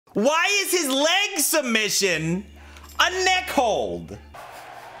Why is his leg submission a neck hold?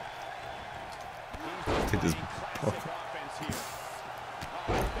 Take this.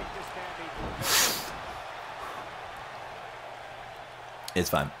 It's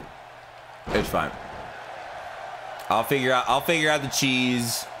fine. It's fine. I'll figure out the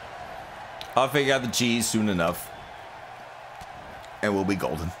cheese. I'll figure out the cheese soon enough. And we'll be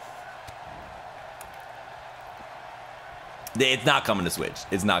golden. It's not coming to Switch.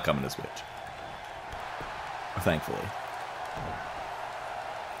 It's not coming to Switch. Thankfully.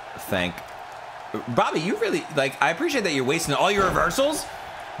 Bobby, you really, like, I appreciate that you're wasting all your reversals,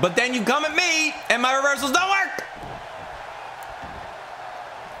 but then you come at me and my reversals don't work.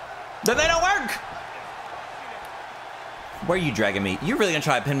 Then they don't work. Where are you dragging me? You really gonna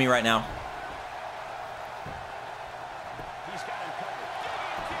try to pin me right now?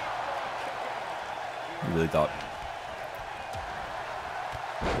 You really thought?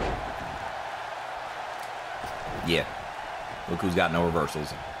 Yeah. Look who's got no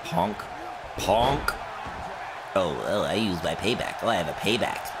reversals. Punk. Punk. Oh, I used my payback. Oh, I have a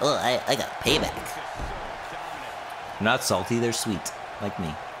payback. Oh, I got a payback. They're not salty, they're sweet. Like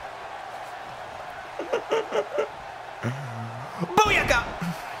me. Booyaka!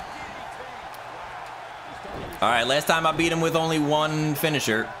 Alright, last time I beat him with only one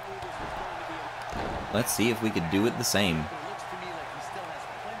finisher. Let's see if we could do it the same.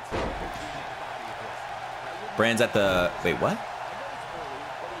 Brand's at the... Wait, what?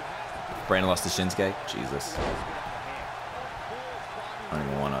 Brand lost to Shinsuke? Jesus. I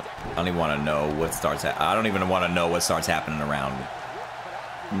don't even want to know what starts... I don't even want to know what starts happening around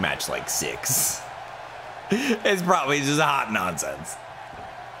match like 6. It's probably just hot nonsense.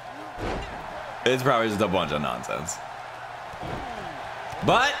 It's probably just a bunch of nonsense.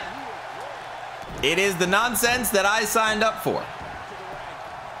 But it is the nonsense that I signed up for.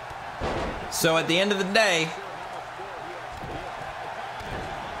 So at the end of the day,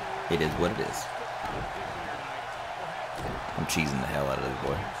 it is what it is. I'm cheesing the hell out of this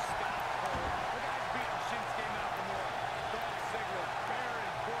boy.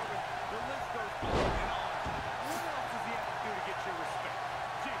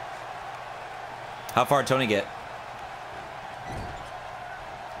 How far did Tony get?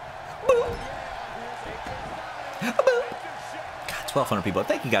 Boop. Boop. God, 1,200 people.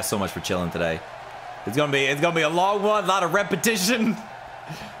 Thank you guys so much for chilling today. It's gonna be a long one, a lot of repetition.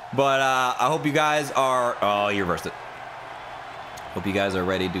 But I hope you guys are. Oh, you reversed it. Hope you guys are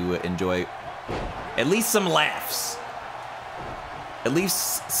ready to enjoy at least some laughs, at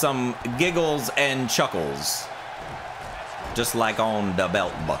least some giggles and chuckles, just like on the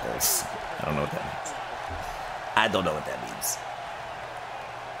belt buckles. I don't know what that means. I don't know what that means.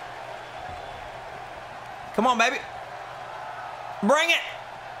 Come on, baby. Bring it.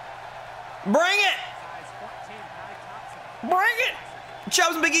 Bring it. Bring it.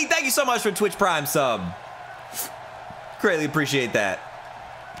 Chubbs and Big E, thank you so much for Twitch Prime sub. Greatly appreciate that.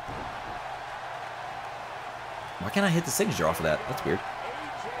 Why can't I hit the signature off of that? That's weird.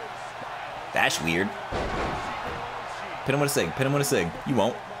 That's weird. Pin him with a sig. Pin him with a sig. You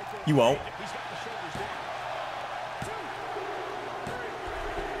won't. You won't.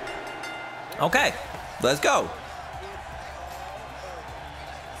 Okay, let's go.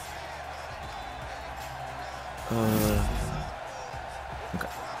 Okay.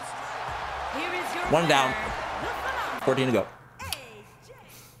 One down. 14 to go.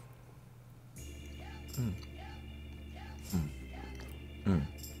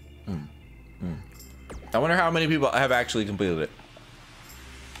 I wonder how many people have actually completed it.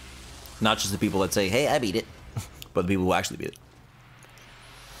 Not just the people that say, hey, I beat it, but the people who actually beat it.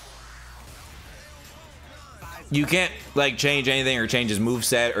 You can't, like, change anything or change his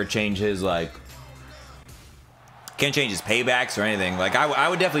moveset or change his, like... Can't change his paybacks or anything. Like, I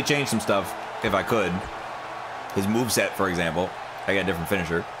would definitely change some stuff if I could. His moveset, for example. I got a different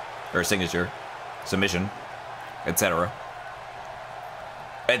finisher. Or signature. Submission. Etc.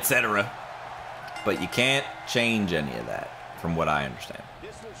 Etc. But you can't change any of that, from what I understand.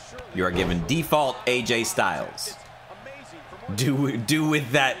 You are given default AJ Styles. Do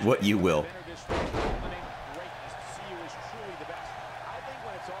with that what you will.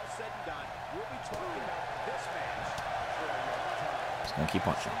 Just gonna keep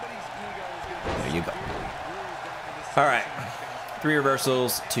punching. There you go. All right. 3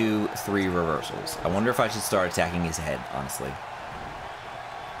 reversals to 3 reversals. I wonder if I should start attacking his head, honestly.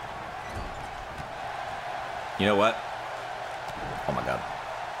 You know what? Oh my god.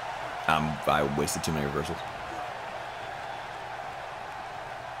 I wasted too many reversals.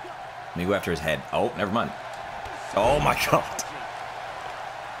 Let me go after his head. Oh, never mind. Oh my god.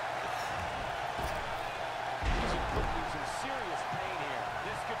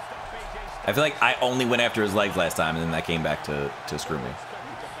 I feel like I only went after his legs last time, and then that came back to screw me.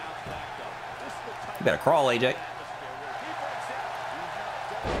 You better crawl, AJ.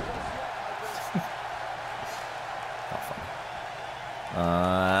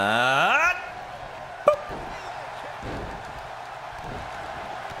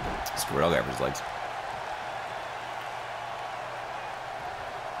 Screw it, I'll go after his legs.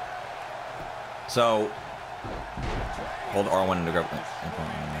 So, hold R1 to grab.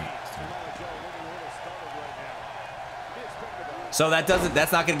 So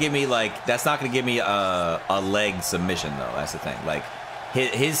that's not gonna give me like, that's not gonna give me a leg submission though. That's the thing. Like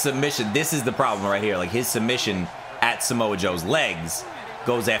his submission, this is the problem right here. Like his submission at Samoa Joe's legs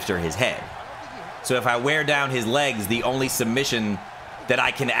goes after his head. So if I wear down his legs, the only submission that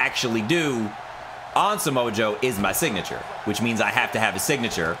I can actually do on Samoa Joe is my signature, which means I have to have a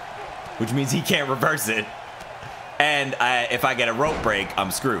signature, which means he can't reverse it. And if I get a rope break, I'm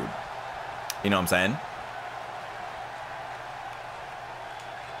screwed. You know what I'm saying?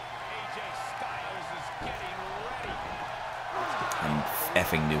 I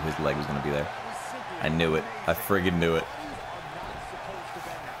effing knew his leg was going to be there. I knew it. I friggin' knew it.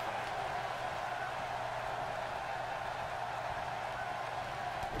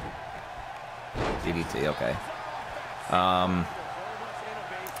 DDT, okay.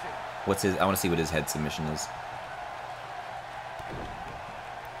 What's his? I want to see what his head submission is.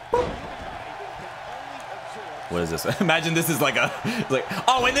 What is this? Imagine this is like a, like,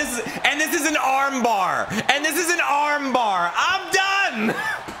 oh, and this is an arm bar, and this is an arm bar. I'm done.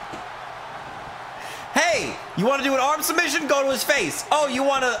 Hey, you want to do an arm submission? Go to his face. Oh, you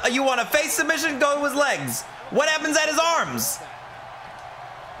want a face submission? Go to his legs. What happens at his arms?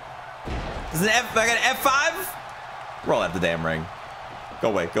 Is it an F? I got an F5? Roll out the damn ring. Go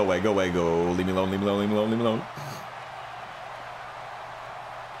away, go away, go away, go. Leave me alone, leave me alone, leave me alone, leave me alone.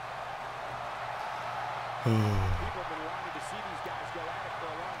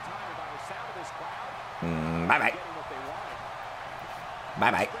 Bye-bye.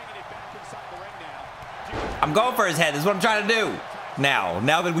 Bye-bye. I'm going for his head. This is what I'm trying to do. Now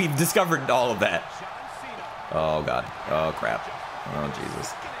that we've discovered all of that. Oh, God. Oh, crap. Oh,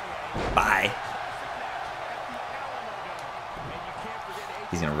 Jesus. Bye.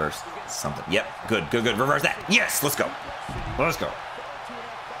 He's going to reverse something. Yep. Good, good, good. Reverse that. Yes. Let's go. Let's go.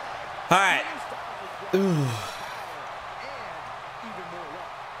 All right. Ooh.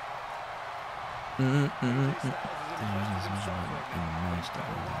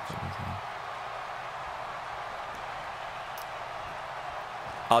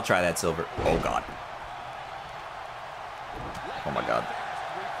 I'll try that silver. Oh, God. Oh, my God.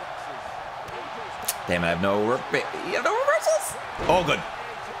 Damn it, I have no reversals. Oh, good.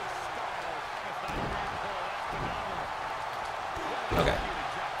 Okay.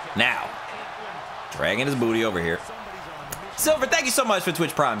 Now, dragging his booty over here. Silver, thank you so much for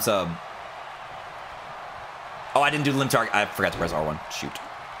Twitch Prime sub. Oh, I didn't do limb target. I forgot to press R1. Shoot.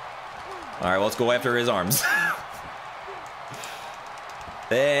 All right, well, let's go after his arms.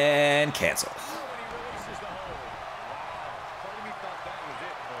 Then cancel.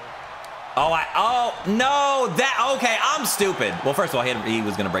 Oh, no, that, okay, I'm stupid. Well, first of all, he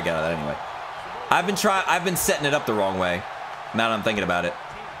was gonna break out of that anyway. I've been setting it up the wrong way. Now that I'm thinking about it.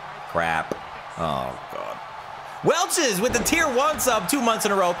 Crap. Oh, God. Welch's with the tier 1 sub 2 months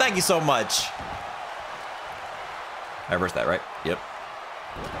in a row. Thank you so much. I reversed that, right? Yep.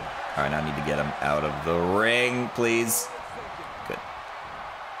 All right, now I need to get him out of the ring, please. Good.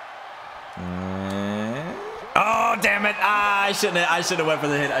 Oh, damn it. I shouldn't have went for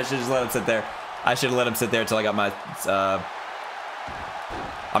the hit. I should just let him sit there. I should have let him sit there until I got my...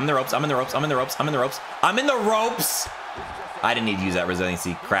 I'm in the ropes. I'm in the ropes. I'm in the ropes. I'm in the ropes. I'm in the ropes. I didn't need to use that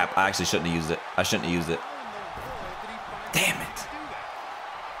resiliency. Crap. I actually shouldn't have used it. I shouldn't have used it. Damn it.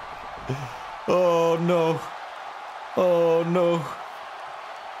 Oh, no. Oh, no.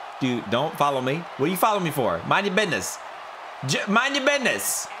 Dude, don't follow me. What are you following me for? Mind your business. Mind your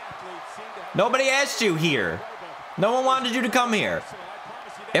business. Nobody asked you here. No one wanted you to come here.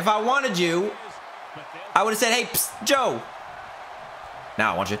 If I wanted you, I would have said, hey, psst, Joe.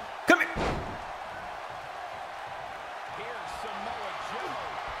 Now I want you. Come here.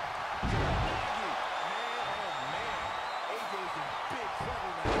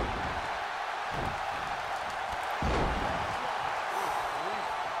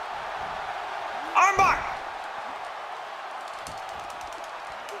 Armbar.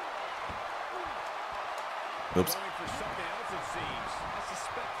 Oops.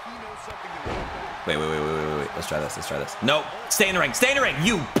 Wait. Let's try this. Let's try this. Nope. Stay in the ring. Stay in the ring.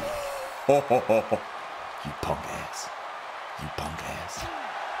 You. You punk ass. You punk ass.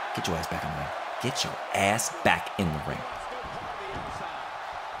 Get your ass back in the ring. Get your ass back in the ring.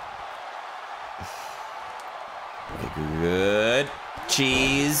 Okay, good.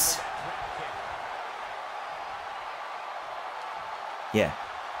 Cheese. Yeah.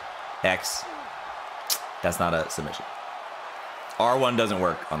 X. That's not a submission. R1 doesn't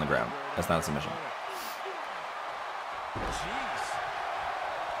work on the ground. That's not a submission.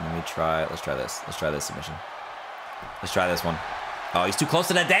 Let me try. Let's try this. Let's try this submission. Let's try this one. Oh, he's too close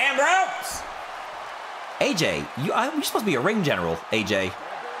to the damn ropes. AJ, you're supposed to be a ring general, AJ.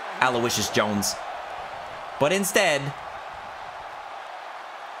 Aloysius Jones. But instead,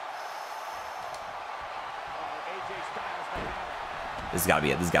 this has got to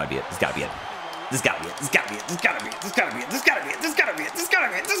be it. This has got to be it. This has got to be it. This has got to be it. This has got to be it. This has got to be it. This has got to be it. This has got to be it. This has got to be it. This has got to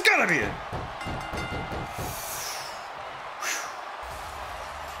be it. This has got to be it.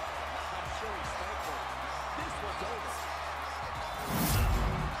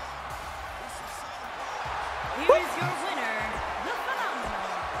 Here is your winner, the phenomenal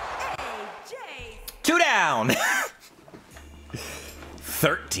AJ. 2 down.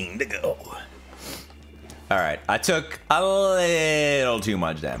 13 to go. All right, I took a little too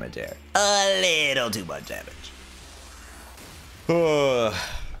much damage there. A little too much damage.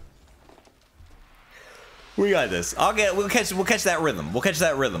 We got this. We'll catch that rhythm. We'll catch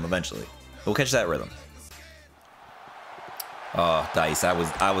that rhythm eventually. We'll catch that rhythm. Oh, Dice, I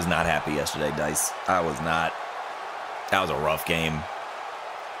was not happy yesterday, Dice. I was not. That was a rough game.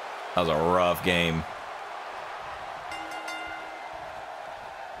 That was a rough game.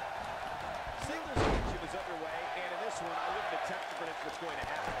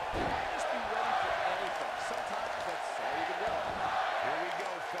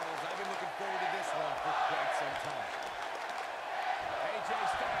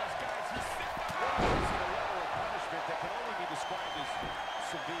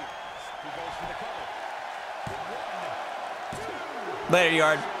 Later,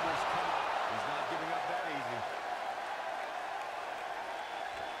 Yard.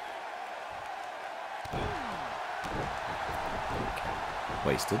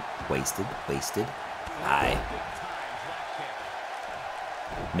 Wasted, wasted, wasted. Aye.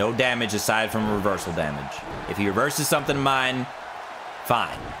 No damage aside from reversal damage. If he reverses something of mine,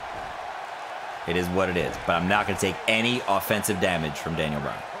 fine. It is what it is. But I'm not going to take any offensive damage from Daniel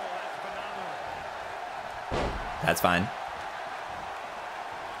Bryan. That's fine.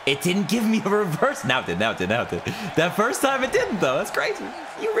 It didn't give me a reverse. Now it did, now it did, now it did. That first time it didn't, though. That's crazy.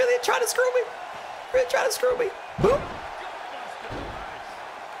 You really trying to screw me? Really trying to screw me? Boop.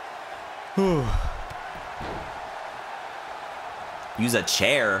 Use a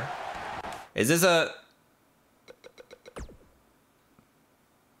chair. Is this a...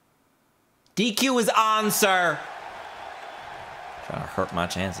 DQ is on, sir. Trying to hurt my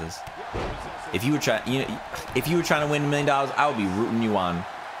chances. If you were trying, if you were trying to win $1 million, I would be rooting you on.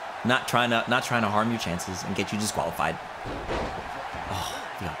 Not trying to harm your chances and get you disqualified. Oh,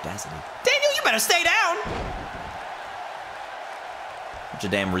 the audacity. Daniel, you better stay down. Bunch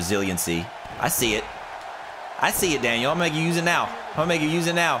of damn resiliency. I see it. I see it, Daniel. I'm gonna make you use it now. I'm gonna make you use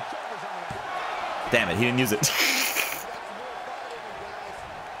it now. Damn it, he didn't use it.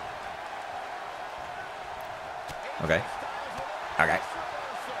 Okay. Okay.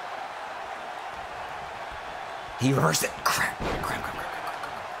 He reversed it. Crap. Crap, crap, crap, crap, crap.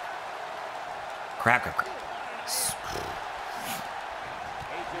 Crap, crap, crap.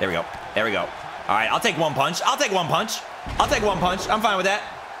 There we go. There we go. All right, I'll take one punch. I'll take one punch. I'll take one punch. I'm fine with that.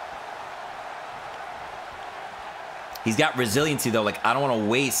 He's got resiliency, though. Like, I don't want to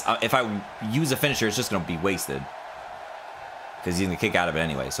waste. If I use a finisher, it's just going to be wasted. Because he's going to kick out of it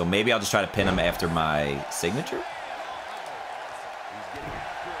anyway. So maybe I'll just try to pin him after my signature.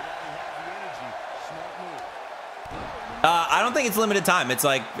 I don't think it's limited time. It's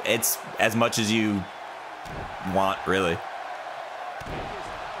like, it's as much as you want, really.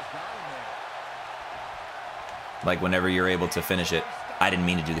 Like, whenever you're able to finish it. I didn't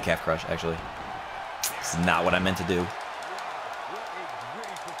mean to do the calf crush, actually. It's not what I meant to do.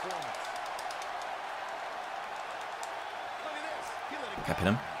 Okay, pin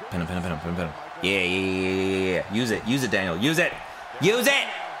him. Pin him, pin him, pin him, pin him, pin him. Yeah. Use it. Use it, Daniel. Use it. Use it!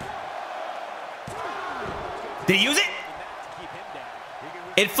 Did he use it?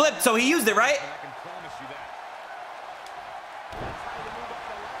 It flipped, so he used it, right?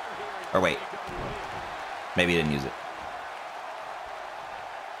 Or wait. Maybe he didn't use it.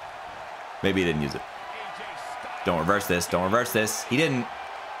 Maybe he didn't use it. Don't reverse this. Don't reverse this. He didn't.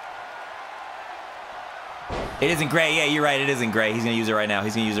 It isn't gray. Yeah, you're right. It isn't gray. He's going to use it right now.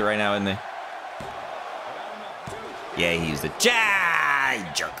 He's going to use it right now, isn't he? Yeah, he used it. Aye,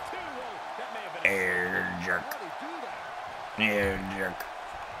 jerk. Air jerk. Air jerk.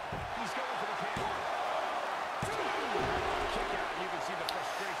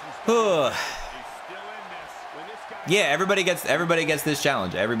 Yeah, everybody gets this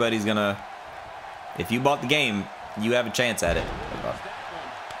challenge. Everybody's gonna. If you bought the game, you have a chance at it.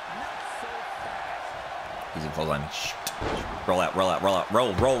 He's in close line. Roll out, roll out, roll out, roll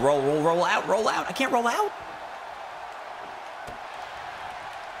out, roll out. I can't roll out.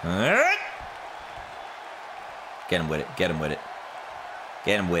 Get him with it. Get him with it.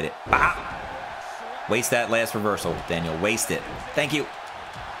 Get him with it. Ah! Waste that last reversal, Daniel. Waste it. Thank you.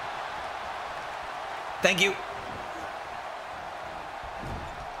 Thank you.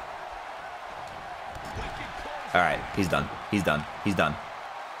 All right, he's done. He's done. He's done.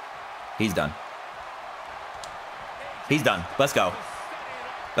 He's done. He's done. Let's go.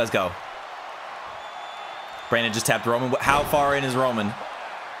 Let's go. Brandon just tapped Roman. How far in is Roman?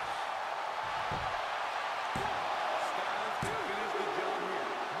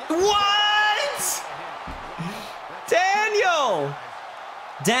 What? Daniel!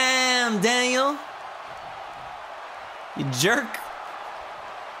 Damn, Daniel. You jerk.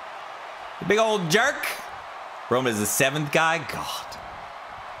 You big old jerk. Roman is the 7th guy. God.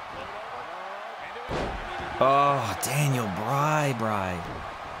 Oh, Daniel, Bry.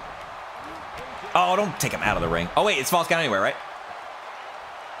 Oh, don't take him out of the ring. Oh, wait, it's false count anywhere, right?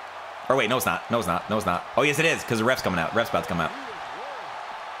 Or wait, no, it's not. No, it's not. No, it's not. Oh, yes, it is, because the ref's coming out. Ref's about to come out.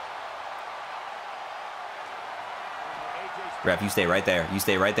 Ref, you stay right there. You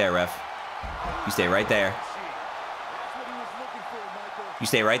stay right there, ref. You stay right there. You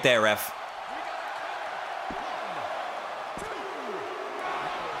stay right there, ref.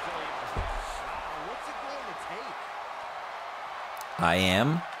 I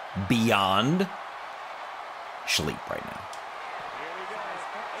am beyond sleep right now.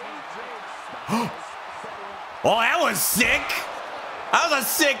 Oh, that was sick. That was a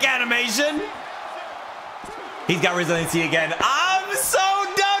sick animation. He's got resiliency again. I'm so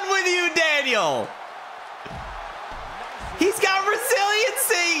done with you, Daniel. He's got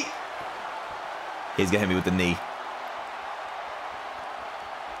resiliency. He's gonna hit me with the knee.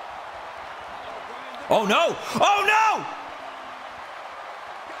 Oh no! Oh no!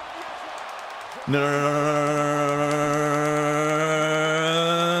 No,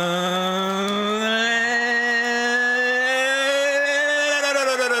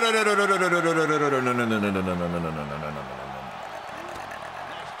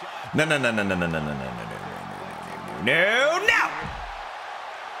 no, no, no, no!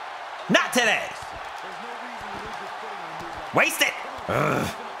 Not today! Waste it!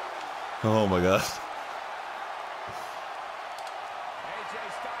 Ugh. Oh my god.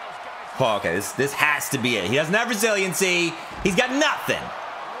 Oh, okay, this has to be it. He doesn't have resiliency. He's got nothing.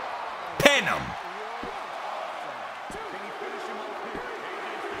 Pin him.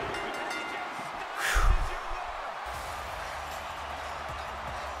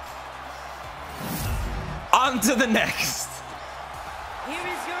 On to the next. Here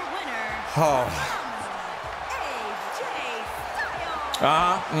is your winner. Oh.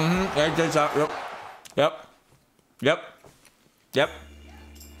 AJ Styles. Yep. Yep. Yep.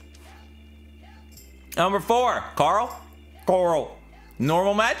 Number 4, Carl.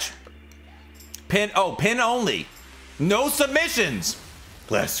 Normal match. Pin. Oh, pin only. No submissions.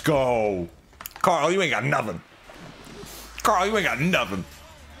 Let's go. Carl, you ain't got nothing. Carl, you ain't got nothing.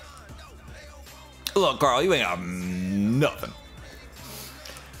 Look, Carl, you ain't got nothing.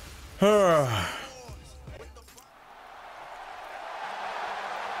 Oh,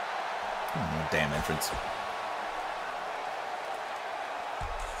 damn entrance.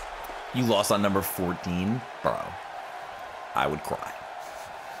 You lost on number 14? Bro, I would cry.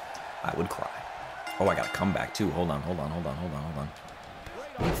 I would cry. Oh, I got a comeback too. Hold on.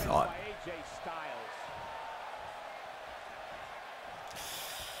 He thought.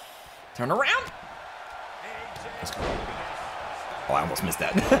 Turn around. Let's go. Oh, I almost missed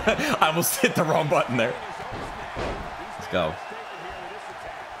that. I almost hit the wrong button there. Let's go.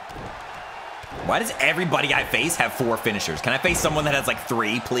 Why does everybody I face have 4 finishers? Can I face someone that has like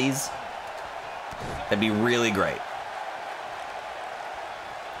 3, please? That'd be really great.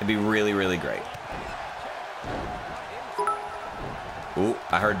 It'd be really, really great. Ooh,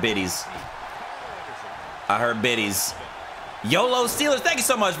 I heard biddies. YOLO Steelers, thank you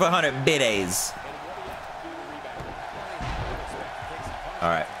so much for 100 biddies. All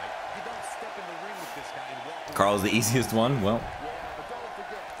right. Carl's the easiest one. Well,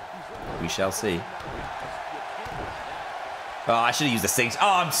 we shall see. Oh, I should have used the signature. Oh,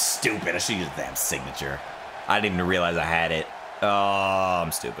 I'm stupid. I should have used the damn signature. I didn't even realize I had it. Oh,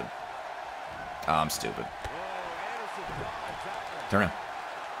 I'm stupid. I'm stupid. Turn around.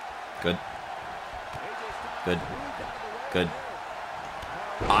 Good. Good. Good.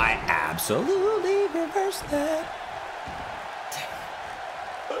 I absolutely reversed that.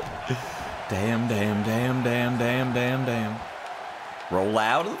 Damn, damn, damn, damn, damn, damn, damn. Roll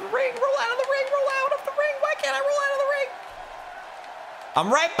out of the ring, roll out of the ring, roll out of the ring. Why can't I roll out of the ring?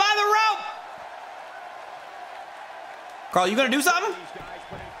 I'm right by the rope. Carl, you gonna do something?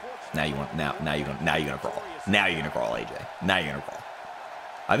 Now you want now you're gonna crawl. Now you're gonna crawl, AJ. Now you're gonna crawl.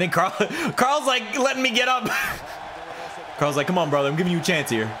 I think Carl's like letting me get up. Carl's like, come on, brother, I'm giving you a chance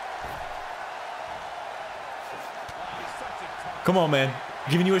here. Come on, man.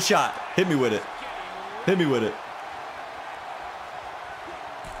 I'm giving you a shot. Hit me with it. Hit me with it.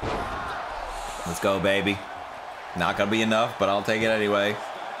 Let's go, baby. Not gonna be enough, but I'll take it anyway.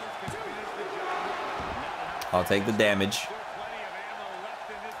 I'll take the damage.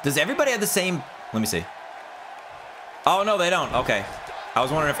 Does everybody have the same... Let me see. Oh, no, they don't. Okay. I was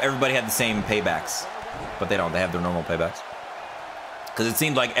wondering if everybody had the same paybacks. But they don't. They have their normal paybacks. Because it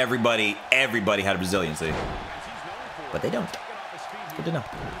seemed like everybody had resiliency. But they don't. Good to know.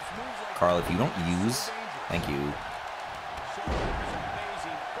 Carl, if you don't use... Thank you.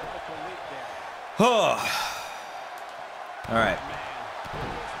 All right.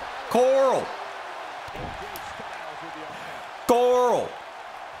 Coral. Coral.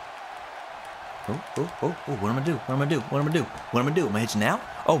 Oh, what am I gonna do? What am I gonna do? What am I gonna do? What am I gonna do? Am I hit you now?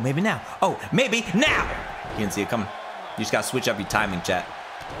 Oh, maybe now. Oh, maybe now. You didn't see it coming. You just gotta switch up your timing, chat.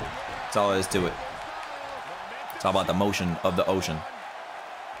 That's all there is to it. It's all about the motion of the ocean.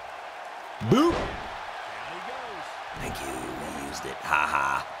 Boop. Thank you. We used it. Ha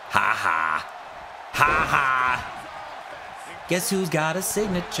ha. Ha ha. Ha ha. Guess who's got a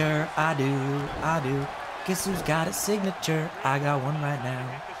signature? I do. I do. Guess who's got a signature? I got one right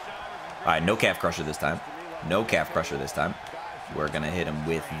now. All right, no calf crusher this time. No calf crusher this time. We're gonna hit him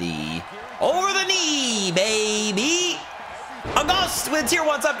with the over the knee, baby. August with tier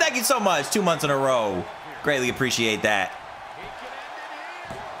 1 sub. Thank you so much. 2 months in a row. Greatly appreciate that.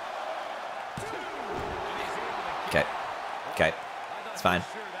 Okay. Okay. It's fine.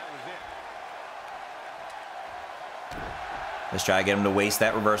 Let's try to get him to waste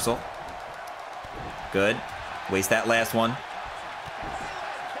that reversal. Good. Waste that last one.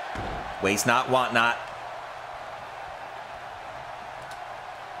 Waste not, want not.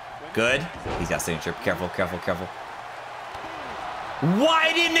 Good. He's got signature. Careful, careful, careful.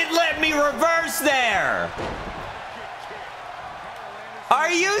 Why didn't it let me reverse there? Are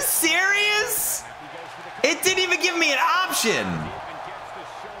you serious? It didn't even give me an option.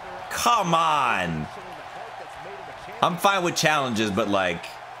 Come on. I'm fine with challenges, but like,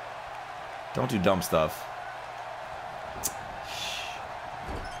 don't do dumb stuff.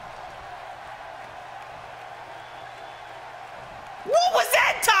 What was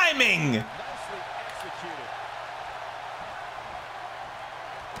that timing?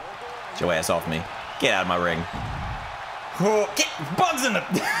 Get your ass off me. Get out of my ring. Oh, get bugs in the...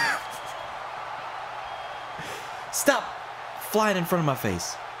 Stop flying in front of my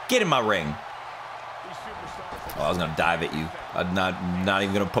face. Get in my ring. Oh, I was gonna dive at you. I'm not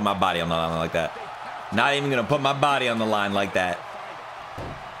even gonna put my body on the line like that. Not even gonna put my body on the line like that.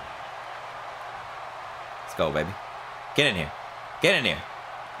 Let's go, baby. Get in here. Get in here.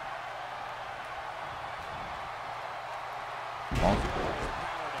 Punk.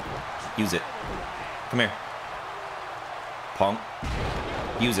 Use it. Come here. Punk.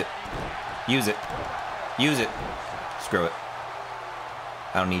 Use it. Use it. Use it. Screw it.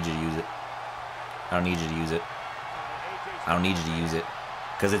 I don't need you to use it. I don't need you to use it. I don't need you to use it.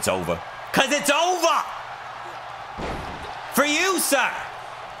 Because it's over. Because it's over! For you, sir!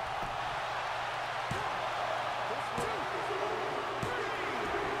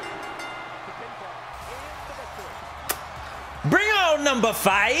 Bring on number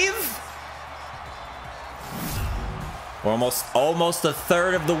 5! We're almost a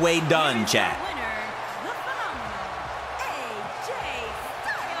third of the way done, chat.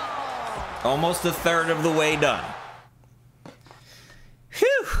 Almost a third of the way done.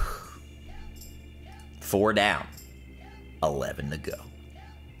 Whew. 4 down. 11 to go.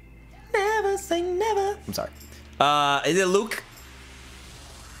 Never say never. I'm sorry. Is it Luke?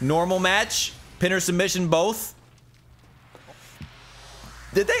 Normal match? Pin or submission both?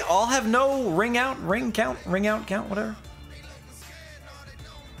 Did they all have no ring out, ring count, ring out count, whatever?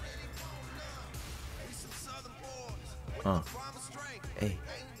 Oh. Hey.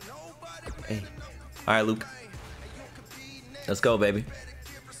 Hey. All right, Luke. Let's go, baby.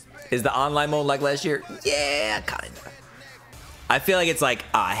 Is the online mode like last year? Yeah, kinda. I feel like it's like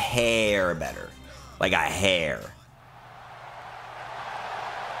a hair better. Like a hair.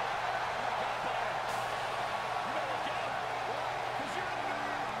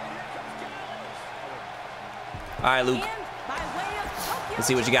 All right, Luke. Let's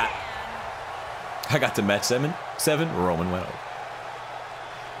see what you got. I got to match 7. Roman went over.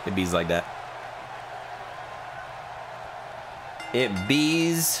 It bees like that. It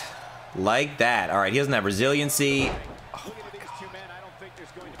bees like that. All right, he doesn't have resiliency. Oh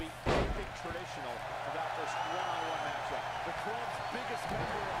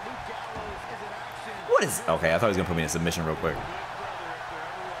what is... Okay, I thought he was going to put me in a submission real quick.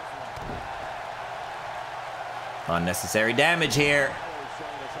 Unnecessary damage here.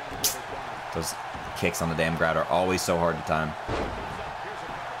 Those kicks on the damn ground are always so hard to time.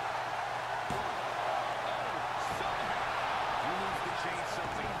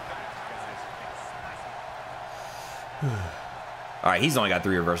 All right, he's only got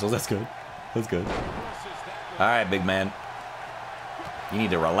 3 reversals. That's good. That's good. All right, big man. You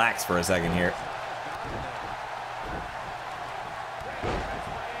need to relax for a second here.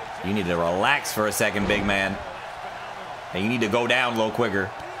 You need to relax for a second, big man. And you need to go down a little quicker.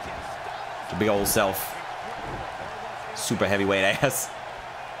 Your big old self. Super heavyweight ass.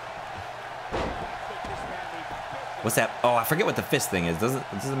 What's that? Oh, I forget what the fist thing is. Does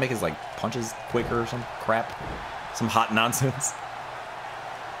it make his like punches quicker or some crap? Some hot nonsense.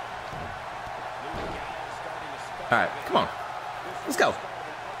 All right, come on. Let's go.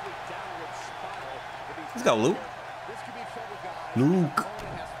 Let's go, Luke. Luke.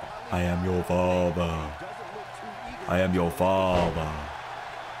 I am your father. I am your father.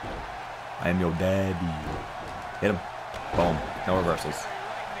 I am your daddy. Hit him. Boom. No reversals.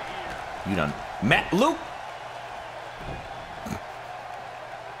 You done. Matt, Luke.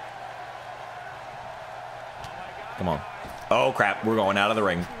 Come on. Oh, crap. We're going out of the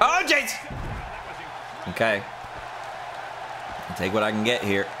ring. Oh, Jace. Okay. I'll take what I can get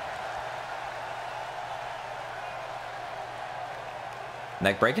here.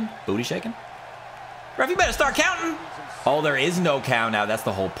 Neck breaking? Booty shaking? Ref, you better start counting. Oh, there is no count now. That's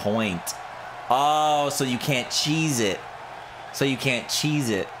the whole point. Oh, so you can't cheese it. So you can't cheese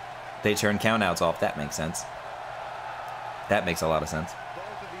it. They turn countouts off. That makes sense. That makes a lot of sense.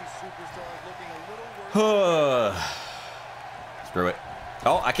 Screw it.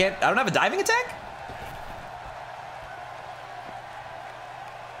 Oh, I can't. I don't have a diving attack?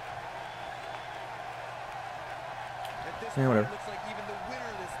 Yeah, whatever.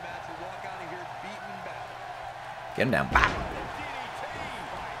 Get him down. Bop.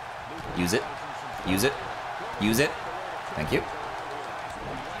 Use it. Use it. Use it. Thank you.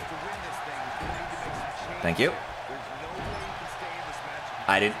 Thank you.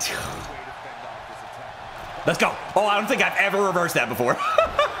 I didn't. Let's go. Oh, I don't think I've ever reversed that before.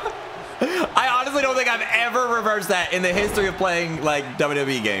 I honestly don't think I've ever reversed that in the history of playing, like,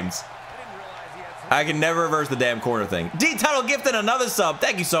 WWE games. I can never reverse the damn corner thing. D-Tunnel gifted another sub.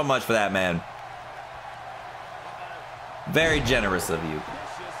 Thank you so much for that, man. Very generous of you.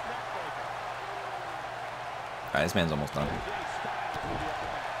 All right, this man's almost done.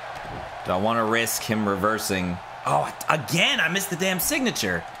 Do I want to risk him reversing? Oh, again, I missed the damn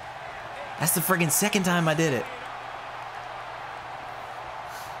signature. That's the friggin' second time I did it.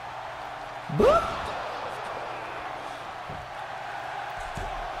 Boop.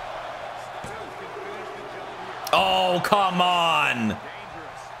 Oh, come on.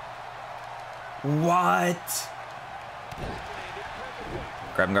 What?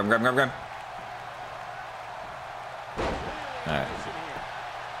 Grab him, grab him, grab him, grab him, grab him. All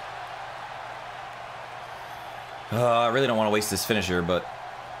right. I really don't want to waste this finisher, but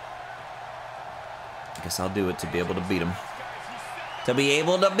I guess I'll do it to be able to beat him. To be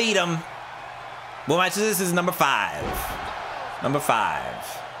able to beat him. What match is this? This is number 5. Number 5.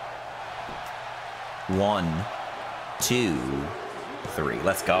 1, 2, 3.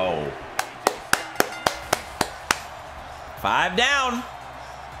 Let's go. 5 down.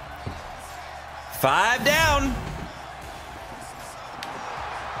 5 down.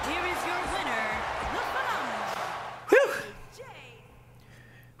 Here is your winner, the phenomenal Whew.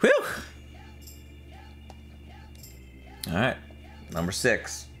 Whew. All right. Number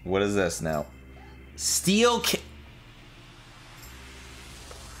 6. What is this now? Steel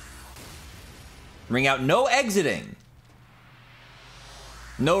ring out, no exiting.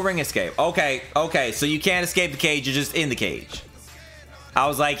 No ring escape. Okay, okay, so you can't escape the cage, you're just in the cage. I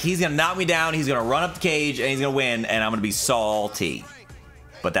was like, he's gonna knock me down, he's gonna run up the cage, and he's gonna win, and I'm gonna be salty.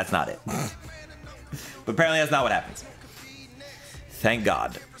 But that's not it. But apparently that's not what happens. Thank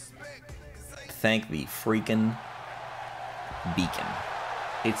God. Thank the freaking beacon.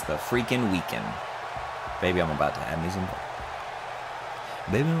 It's the freaking weekend. Baby, I'm about to have me some fun.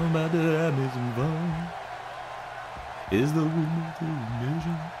 Baby, I'm about to have me some fun. Is the woman to the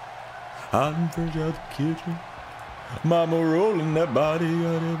mission? Hot and fresh out the kitchen. Mama rolling that body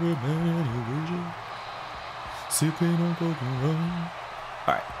out every man in her vision. Sipping on coke and rum.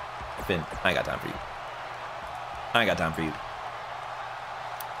 Alright, Finn, I ain't got time for you. I ain't got time for you.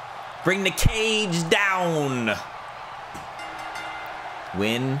 Bring the cage down.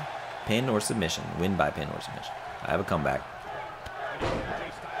 Win, pin, or submission. Win by pin or submission. I have a comeback.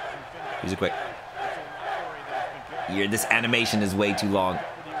 Use it quick. This animation is way too long.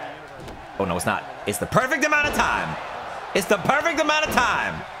 Oh, no, it's not. It's the perfect amount of time. It's the perfect amount of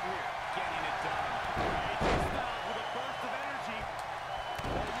time.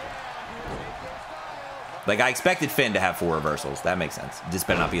 Like, I expected Finn to have 4 reversals. That makes sense. This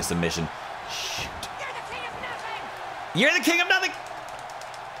better not be a submission. Shoot. You're the king of nothing.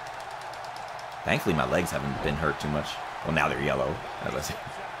 Thankfully, my legs haven't been hurt too much. Well, now they're yellow, as I say.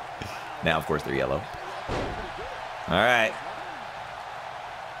 Now, of course, they're yellow. All right.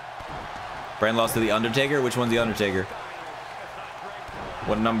 Brand lost to the Undertaker. Which one's the Undertaker?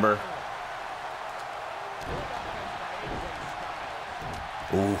 What number?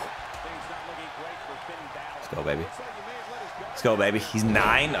 Ooh. Let's go, baby. Let's go, baby. He's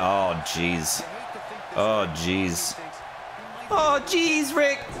 9. Oh, jeez. Oh, jeez. Oh, jeez,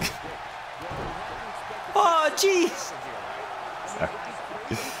 Rick. Oh, jeez.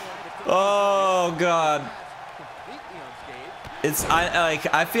 Oh, God.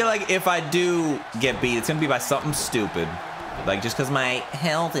 I feel like if I do get beat, it's gonna be by something stupid. Like, just because my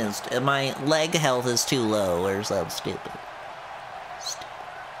leg health is too low or something stupid.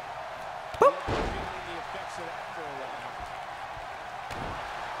 Boop.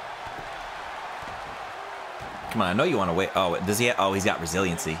 Come on, I know you want to wait. Oh, does he? Oh, he's got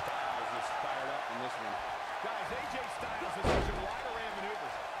resiliency.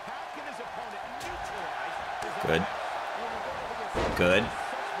 Good. Good.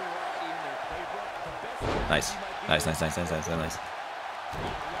 Nice. Nice, nice, nice, nice, nice, nice.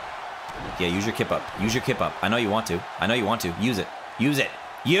 Yeah, use your kip up. Use your kip up. I know you want to. I know you want to. Use it. Use it.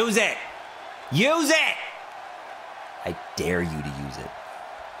 Use it. Use it. I dare you to use it.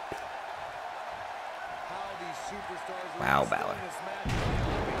 Wow, Balor.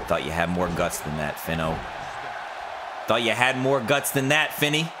 Thought you had more guts than that, Finno. Thought you had more guts than that,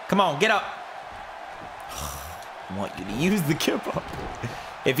 Finny. Come on, get up. I want you to use the kip up.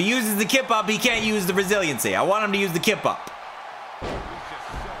 If he uses the kip up, he can't use the resiliency. I want him to use the kip up.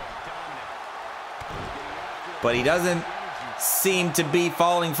 But he doesn't seem to be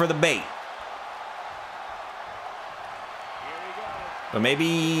falling for the bait. But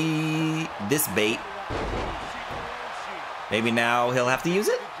maybe this bait. Maybe now he'll have to use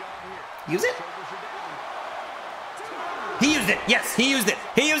it. Use it. He used it. Yes, he used it.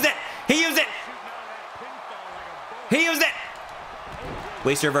 He used it. He used it. He used it.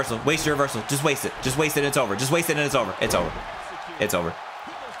 Waste your reversal. Waste your reversal. Just waste it. Just waste it and it's over. Just waste it and it's over. It's over. It's over.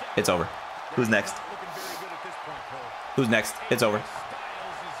 It's over. Who's next? Who's next? It's over.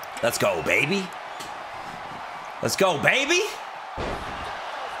 Let's go, baby. Let's go, baby.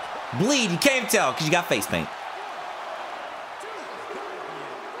 Bleed. You can't even tell because you got face paint.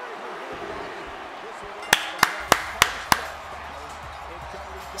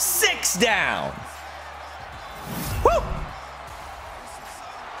 Six down. Woo! Woo!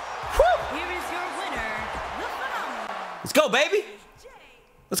 Here is your winner, the phenomenal. Let's go, baby.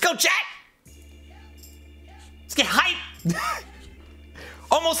 Let's go, chat. Let's get hype.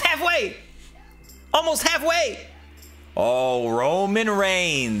 Almost halfway. Almost halfway. Oh, Roman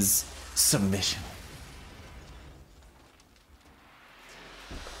Reigns. Submission.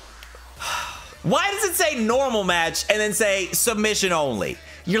 Why does it say normal match and then say submission only?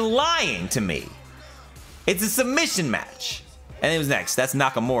 You're lying to me. It's a submission match. And it was next. That's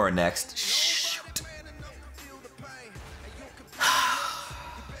Nakamura next. Shoot.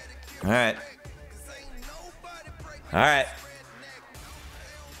 All right. All right.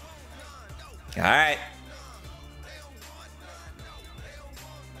 All right.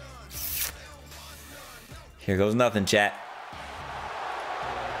 Here goes nothing, chat.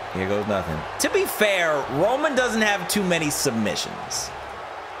 Here goes nothing. To be fair, Roman doesn't have too many submissions.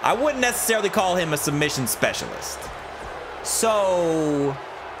 I wouldn't necessarily call him a submission specialist. So,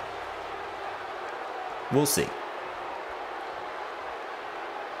 we'll see.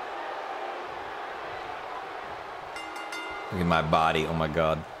 Look at my body. Oh my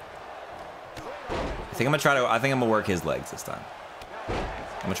god. I think I'm gonna work his legs this time.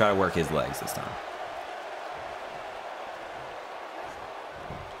 I'm gonna try to work his legs this time.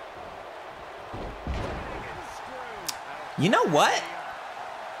 You know what?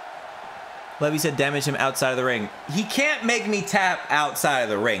 Levy said damage him outside of the ring. He can't make me tap outside of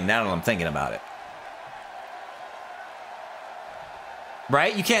the ring, now that I'm thinking about it.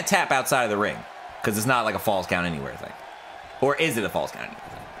 Right? You can't tap outside of the ring. Because it's not like a falls count anywhere thing. Or is it a falls count anywhere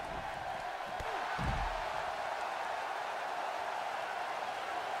thing?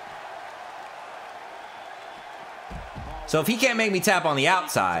 So if he can't make me tap on the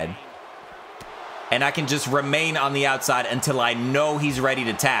outside, and I can just remain on the outside until I know he's ready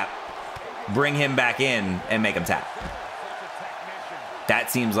to tap, bring him back in and make him tap. That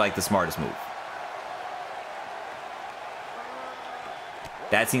seems like the smartest move.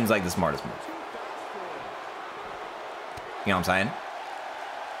 That seems like the smartest move. You know what I'm saying?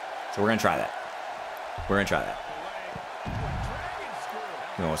 So we're going to try that. We're going to try that.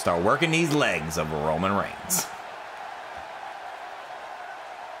 We're going to start working these legs of Roman Reigns.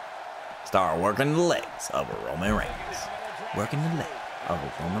 Start working the legs of a Roman Reigns. Working the leg of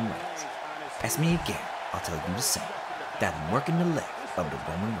a Roman Reigns. Ask me again, I'll tell you the same. That I'm working the leg of the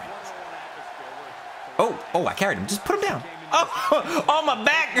Roman Reigns. Oh, I carried him. Just put him down. Oh, on my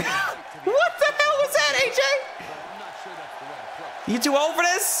back. What the hell was that, AJ? You too old for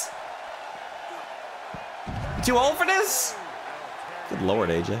this? You too old for this? Good Lord,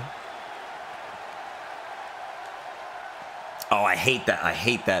 AJ. Oh, I hate that. I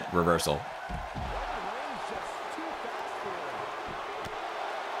hate that reversal.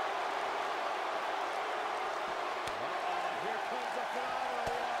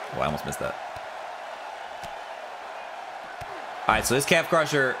 Oh, I almost missed that. All right, so this calf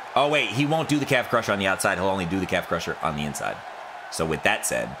crusher. Oh, wait. He won't do the calf crusher on the outside. He'll only do the calf crusher on the inside. So with that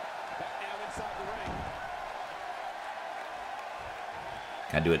said,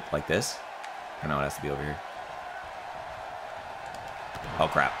 can I do it like this? Or no, it has to be over here. Oh,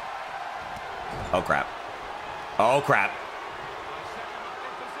 crap. Oh, crap. Oh, crap.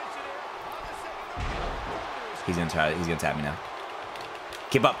 He's going to try it. He's going to tap me now.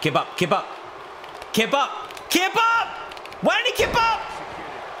 Keep up, keep up, keep up. Keep up, keep up. Why did he keep up?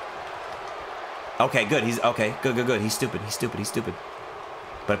 Okay, good. He's okay. Good, good, good. He's stupid. He's stupid. He's stupid.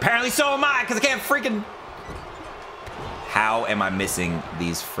 But apparently so am I, because I can't freaking... How am I missing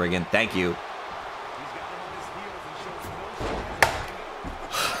these friggin... Thank you.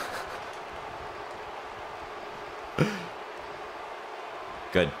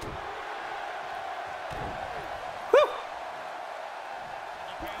 Good. Woo!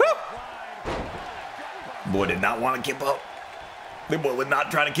 Woo! Boy did not want to keep up. The boy would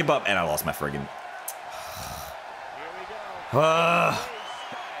not try to keep up. And I lost my friggin... I'm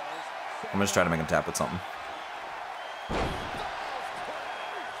just trying to make him tap with something.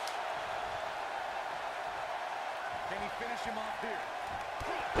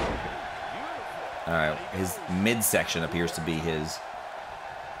 All right, his midsection appears to be his.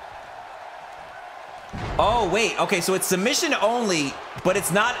 Oh, wait. Okay, so it's submission only, but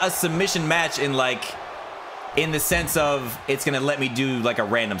it's not a submission match in the sense of it's going to let me do like a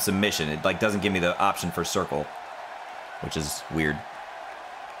random submission. It like doesn't give me the option for circle, which is weird.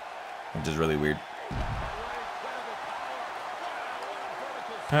 Which is really weird.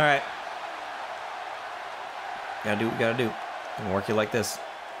 All right. Gotta do what you gotta do. Gonna work you like this.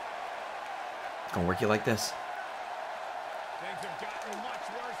 Gonna work you like this.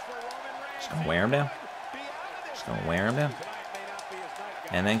 Just gonna wear him down. Just gonna wear him down.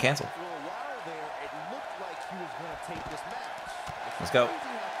 And then cancel. Let's go.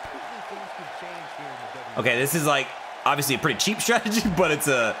 Okay, this is like obviously a pretty cheap strategy, but it's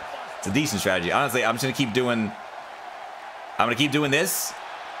a decent strategy. Honestly, I'm just gonna keep doing. I'm gonna keep doing this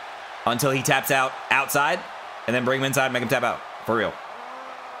until he taps out outside, and then bring him inside, and make him tap out for real.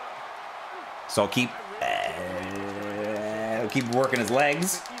 So I'll keep working his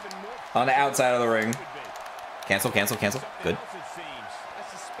legs on the outside of the ring. Cancel, cancel, cancel. Good.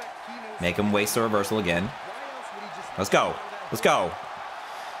 Make him waste the reversal again. Let's go. Let's go.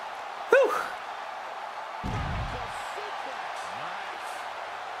 Whew.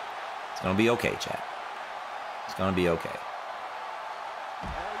 It's gonna be okay, chat. It's gonna be okay.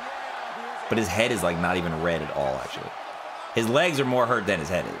 But his head is like not even red at all, actually. His legs are more hurt than his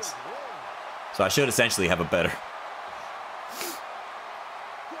head is. So I should essentially have a better.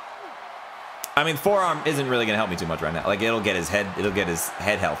 I mean, forearm isn't really gonna help me too much right now. Like it'll get his head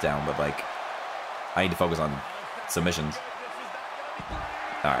health down, but like I need to focus on submissions.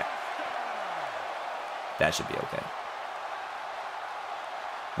 All right. That should be okay.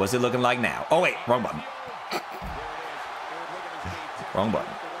 What's it looking like now? Oh wait, wrong button. Wrong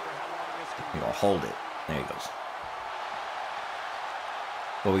button. You're gonna hold it. There he goes.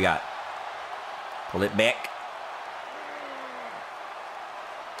 What we got? Pull it back.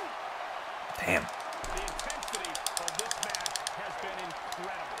 Damn.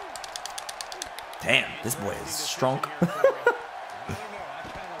 Damn, this boy is strong.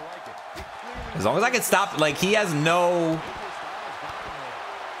 As long as I can stop, like, he has no...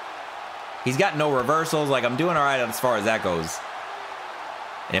 He's got no reversals. Like, I'm doing all right as far as that goes.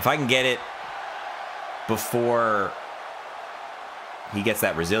 And if I can get it before he gets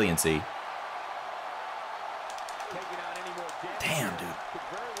that resiliency. Damn, dude.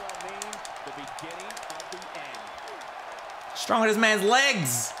 Strong with this man's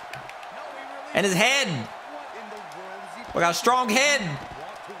legs. And his head. We got a strong head.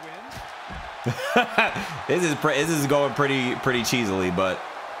 This is going pretty cheesily, but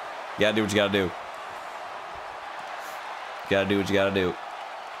you gotta do what you gotta do. You gotta do what you gotta do.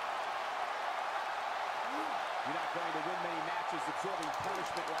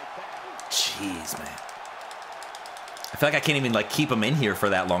 Jeez, man. I feel like I can't even like keep him in here for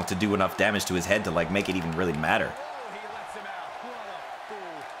that long to do enough damage to his head to like make it even really matter.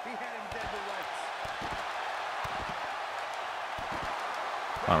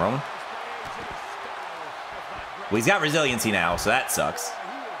 Come on, Roman. Well, he's got resiliency now, so that sucks.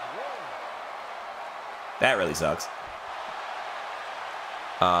 That really sucks.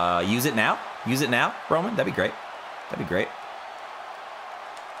 Use it now? Use it now, Roman? That'd be great. That'd be great.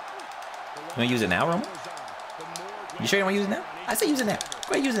 You want to use it now, Roman? You sure you want to use it now? I say use it now.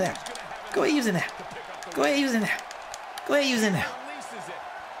 Go ahead, use it now. Go ahead, use it now. Go ahead, use it now. Go ahead, use it now.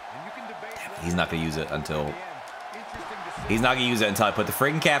 Damn it, he's not going to use it until... He's not going to use it until I put the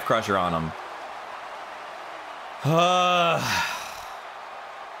friggin' calf crusher on him. All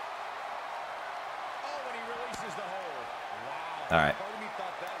right.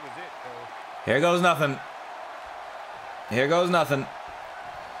 Here goes nothing. Here goes nothing.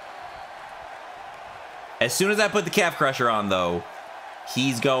 As soon as I put the calf crusher on, though,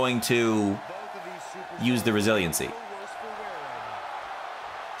 he's going to use the resiliency.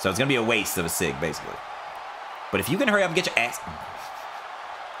 So it's going to be a waste of a SIG, basically. But if you can hurry up and get your ass...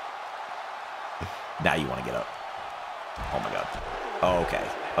 Now you want to get up. Oh, my God. Okay.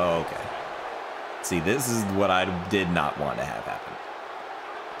 Okay. See, this is what I did not want to have happen.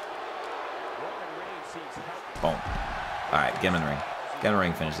 Boom. All right, get him in the ring. Get him in the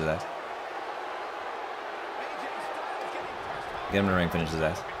ring, finish his ass. Get him in the ring, finish his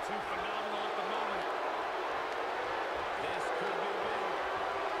ass.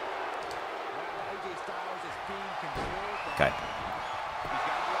 Okay.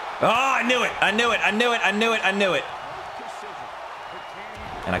 Oh, I knew it. I knew it. I knew it. I knew it. I knew it.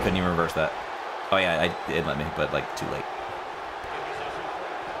 And I couldn't even reverse that. Oh, yeah, it let me, but, like, too late.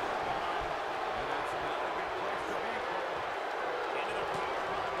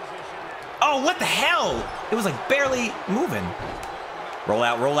 Oh, what the hell? It was, like, barely moving. Roll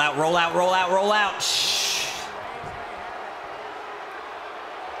out, roll out, roll out, roll out, roll out. Shh.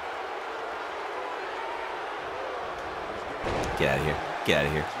 Get out of here. Get out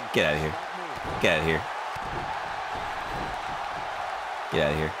of here. Get out of here. Get out of here. Get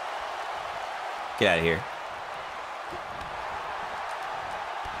out of here. Get out of here.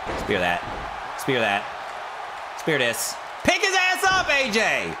 Spear that. Spear that. Spear this. Pick his ass up,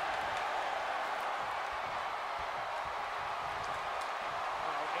 AJ!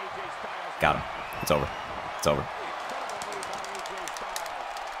 Got him. It's over. It's over.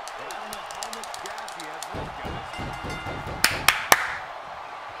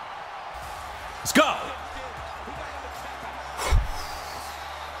 Let's go!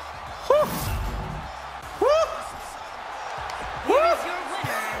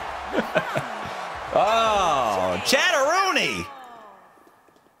 Oh, Chatteroonie!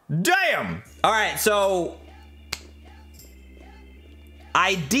 Damn! All right, so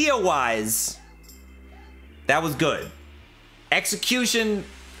idea-wise, that was good. Execution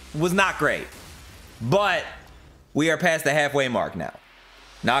was not great, but we are past the halfway mark now.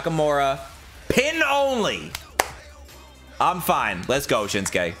 Nakamura, pin only. I'm fine. Let's go,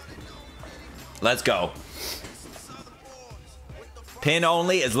 Shinsuke. Let's go. Pin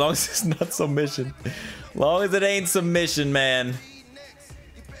only, as long as it's not submission. As long as it ain't submission, man.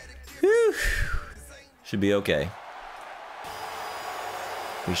 Whew. Should be okay.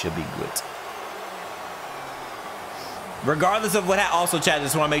 We should be good. Regardless of what also, chat,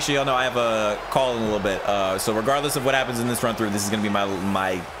 just want to make sure y'all know I have a call in a little bit. So regardless of what happens in this run through, this is going to be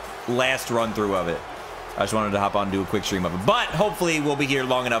my last run through of it. I just wanted to hop on and do a quick stream of it. But hopefully we'll be here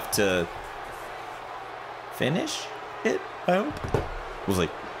long enough to finish it, I hope. We'll see.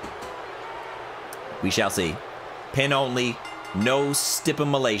 We shall see. Pin only. No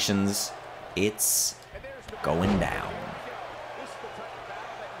stipulations. It's going down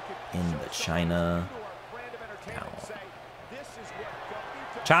in the China down.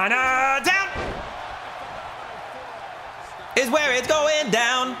 China down is where it's going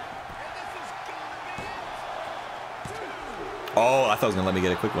down. Oh, I thought it was gonna let me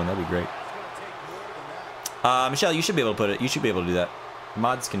get a quick one. That'd be great. Michelle, you should be able to put it. You should be able to do that.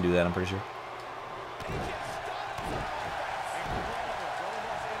 Mods can do that, I'm pretty sure.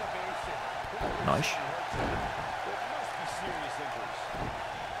 Nice.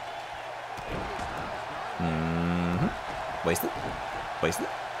 Wasted. Wasted.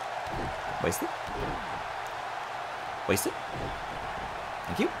 Wasted. Wasted.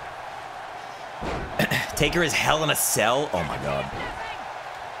 Thank you. Taker is Hell in a Cell. Oh my god.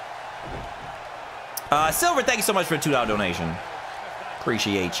 Silver, thank you so much for a $2 donation.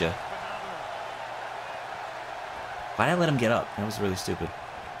 Appreciate you. Why did I let him get up? That was really stupid.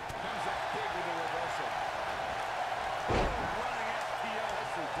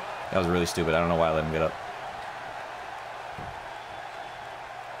 That was really stupid. I don't know why I let him get up.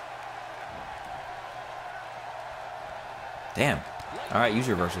 Damn. All right, use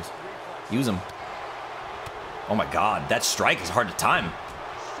your reversals. Use them. Oh my god, that strike is hard to time.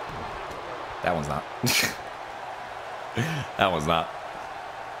 That one's not. That one's not.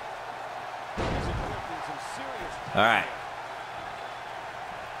 All right.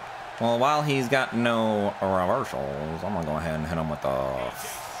 Well, while he's got no reversals, I'm gonna go ahead and hit him with the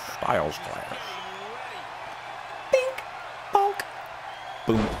Styles Clash. Bink, bonk,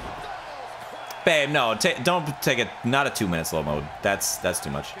 boom. Babe, no, don't take it. Not a 2-minute slow mode. That's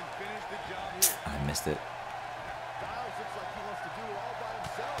too much. I missed it.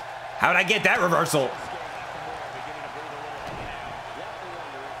 How did I get that reversal?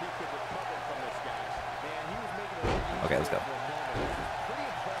 Okay, let's go.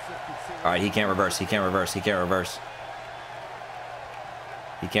 All right, he can't reverse. He can't reverse. He can't reverse.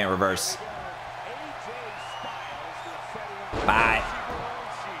 He can't reverse. Bye.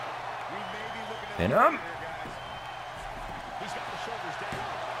 Pin him.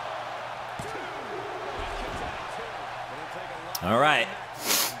 All right.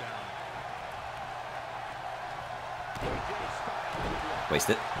 Waste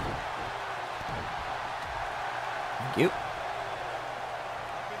it. Thank you.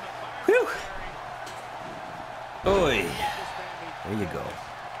 Whew. Oi. There you go.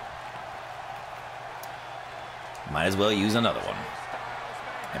 Might as well use another one.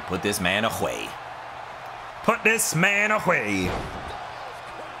 And put this man away. Put this man away.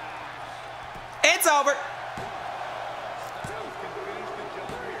 It's over.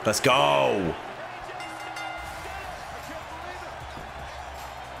 Let's go.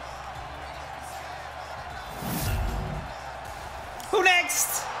 Who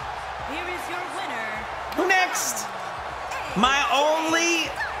next? Here is your winner. Who next? My only,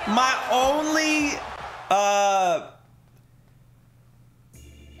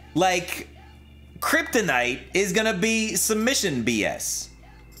 like, kryptonite is gonna be submission BS.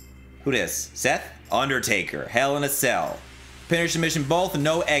 Who this? Seth? Undertaker. Hell in a Cell. Pinner submission both,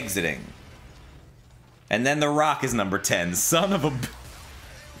 no exiting. And then The Rock is number 10. Son of a...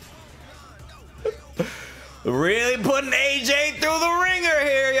 Really putting AJ through the ringer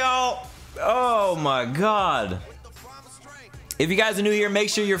here, y'all. Oh my god. If you guys are new here, make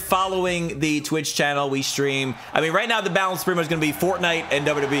sure you're following the Twitch channel. We stream. I mean, right now the balance is pretty much going to be Fortnite and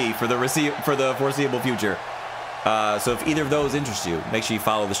WWE for the foreseeable future. So if either of those interest you, make sure you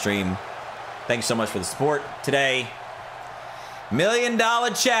follow the stream. Thank you so much for the support today. $1 Million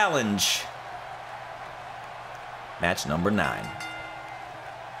Challenge. Match number 9.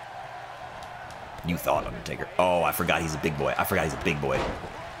 You thought, Undertaker. Oh, I forgot he's a big boy. I forgot he's a big boy.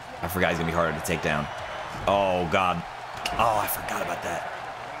 I forgot he's going to be harder to take down. Oh, God. Oh, I forgot about that.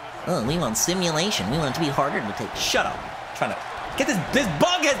 Oh, we want simulation. We want it to be harder to take. Shut up. I'm trying to get this. This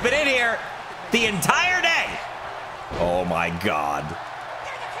bug has been in here the entire day. Oh, my God.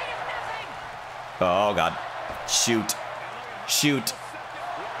 Oh, God. Shoot. Shoot.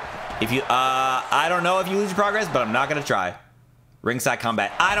 If you, I don't know if you lose your progress, but I'm not going to try. Ringside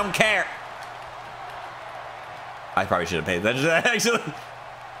combat. I don't care. I probably should have paid attention to that, actually.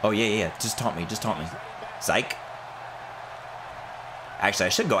 Oh, yeah. Just taunt me. Just taunt me. Psych. Actually, I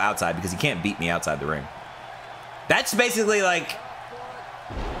should go outside because he can't beat me outside the ring. That's basically, like,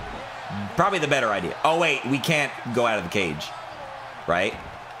 probably the better idea. Oh, wait. We can't go out of the cage. Right?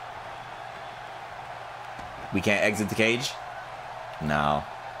 We can't exit the cage? No.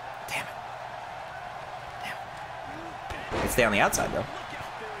 Damn it. Damn it. Let's stay on the outside, though.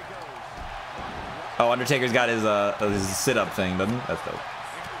 Oh, Undertaker's got his sit-up thing, doesn't he? That's dope.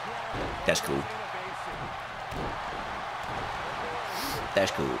 That's cool.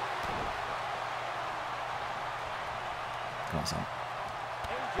 That's cool. Come on, son.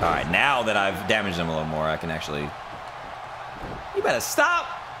 All right, now that I've damaged him a little more, I can actually... You better stop.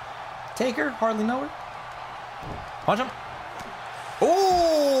 Taker, hardly know her. Punch him.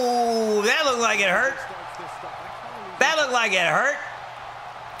 Ooh, that looked like it hurt. That looked like it hurt.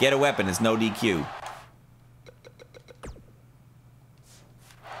 Get a weapon. It's no DQ.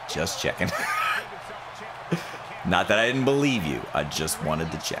 Just checking. Not that I didn't believe you. I just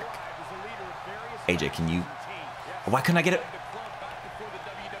wanted to check. AJ, can you... Why couldn't I get it?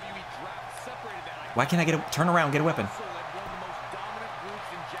 Why can't I get a... Turn around, get a weapon.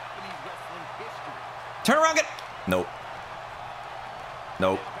 Turn around, get... Nope.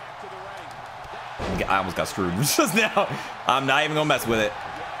 Nope. I almost got screwed just now. I'm not even gonna mess with it.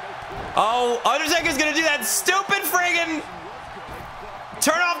 Oh, Undertaker's gonna do that stupid friggin'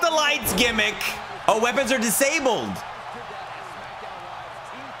 turn off the lights gimmick. Oh, weapons are disabled.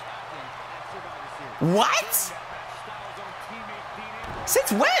 What?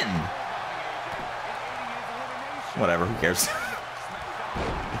 Since when? Whatever, who cares?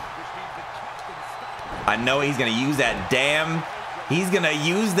 I know he's gonna use that damn... He's gonna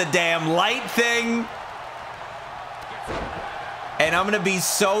use the damn light thing. And I'm gonna be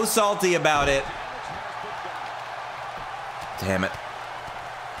so salty about it. Damn it.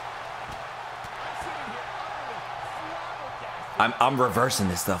 I'm reversing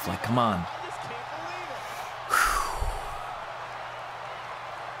this stuff, like, come on.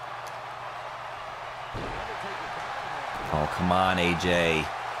 Oh, come on, AJ.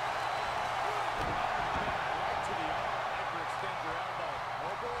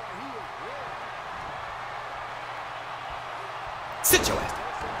 Sit your ass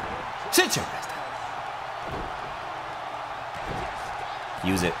down. Sit your ass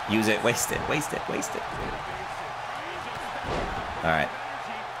down. Use it. Use it. Waste it. Waste it. Waste it. All right.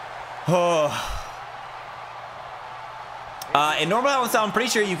 Oh. In normal Hell in Cell, I'm pretty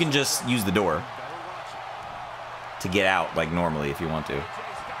sure you can just use the door to get out, like normally, if you want to.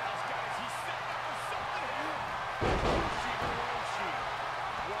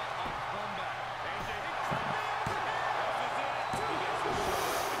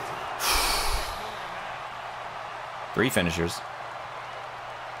 Three finishers.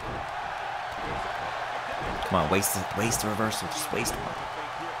 Come on, waste the reversal. Just waste one.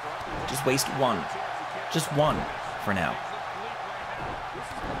 Just waste one. Just one for now.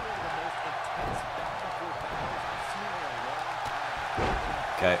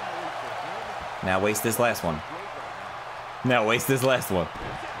 Okay. Now waste this last one. Now waste this last one.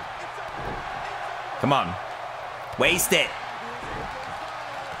 Come on. Waste it.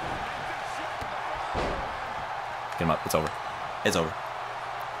 Get him up. It's over. It's over.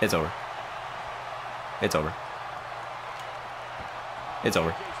 It's over. It's over. It's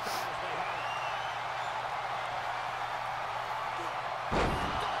over.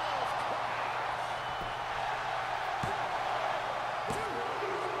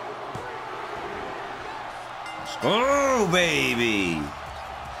 Oh, baby.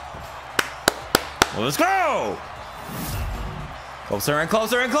 Well, let's go. Closer and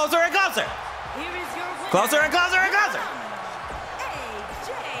closer and closer and closer. Here is your winner. Closer and closer and closer.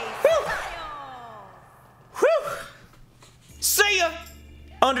 Whew. Whew. See ya,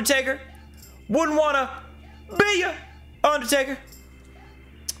 Undertaker. Wouldn't wanna be ya, Undertaker.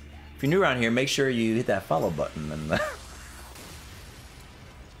 If you're new around here, make sure you hit that follow button and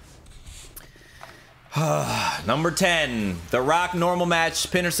number 10, The Rock normal match,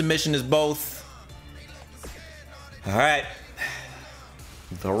 pin or submission is both. All right,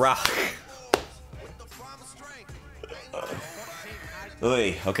 The Rock.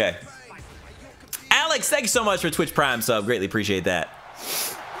 Oy, okay. Alex, thank you so much for Twitch Prime sub. Greatly appreciate that.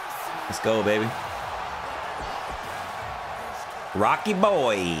 Let's go, baby. Rocky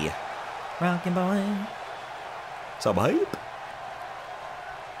boy. Rocky boy. Sub hype.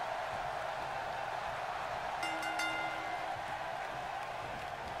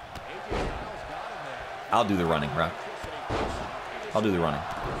 I'll do the running, Rock. I'll do the running.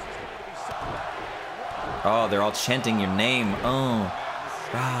 Oh, they're all chanting your name. Oh,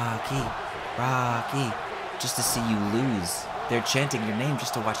 Rocky, Rocky. Just to see you lose. They're chanting your name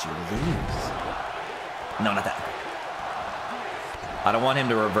just to watch you lose. No, not that. I don't want him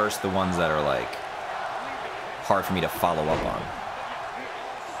to reverse the ones that are, like, hard for me to follow up on.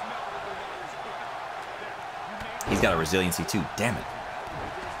 He's got a resiliency, too. Damn it.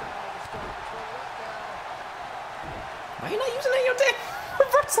 Why are you not using any of your damn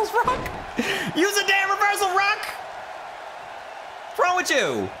reversals, Rock? Use a damn reversal, Rock! What's wrong with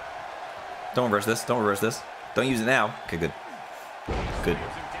you? Don't reverse this. Don't reverse this. Don't use it now. Okay, good. Good.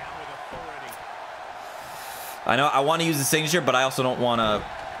 I know I want to use the signature, but I also don't want to...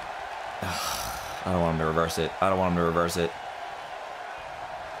 I don't want him to reverse it. I don't want him to reverse it.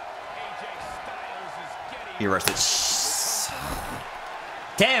 He reversed it.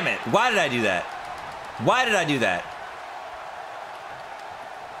 Damn it. Why did I do that? Why did I do that?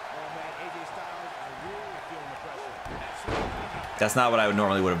 That's not what I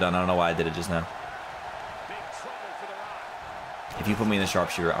normally would have done. I don't know why I did it just now. If you put me in the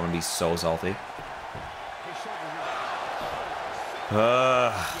sharpshooter, I'm going to be so salty.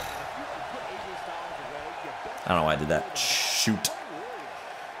 I don't know why I did that. Shoot.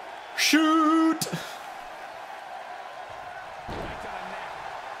 Shoot!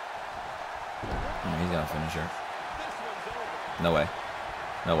 Oh, he's got a finisher. No way.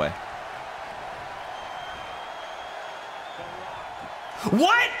 No way.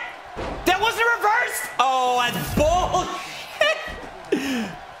 What? That wasn't reversed? Oh, that's bullshit.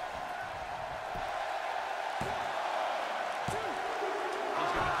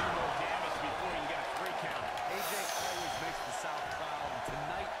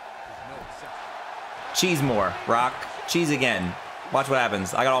 Cheese more, Rock. Cheese again. Watch what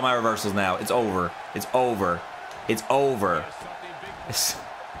happens. I got all my reversals now. It's over. It's over. It's over. If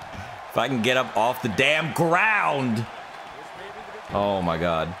I can get up off the damn ground. Oh my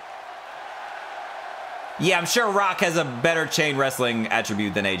god. Yeah, I'm sure Rock has a better chain wrestling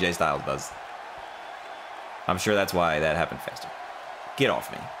attribute than AJ Styles does. I'm sure that's why that happened faster. Get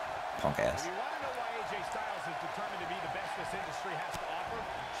off me, punk ass.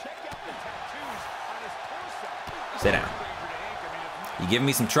 Sit down. You giving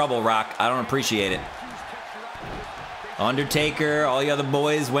me some trouble, Rock. I don't appreciate it. Undertaker, all the other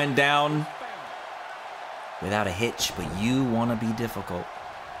boys went down without a hitch, but you want to be difficult.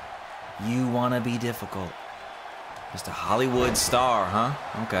 You want to be difficult. Just a Hollywood star, huh?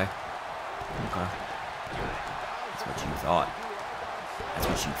 Okay. Okay. That's what you thought. That's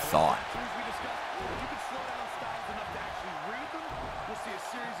what you thought.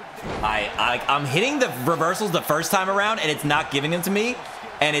 I'm hitting the reversals the first time around, and it's not giving them to me,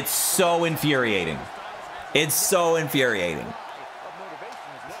 and it's so infuriating. It's so infuriating.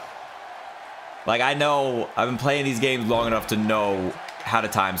 Like, I know, I've been playing these games long enough to know how to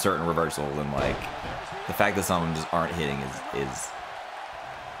time certain reversals, and like, the fact that some of them just aren't hitting is...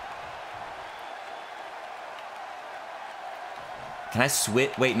 Can I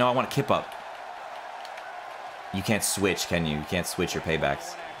switch? Wait, no, I want to kip up. You can't switch, can you? You can't switch your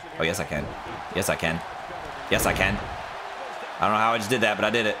paybacks. Oh, yes, I can. Yes, I can. Yes, I can. I don't know how I just did that, but I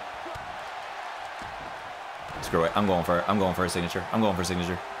did it. Screw it. I'm going for a signature. I'm going for a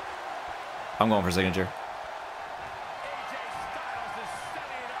signature. I'm going for a signature.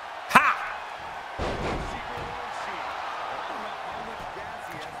 Ha!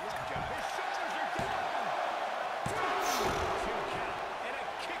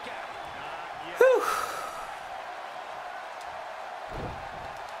 Whew.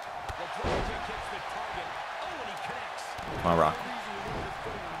 Come on, Rock.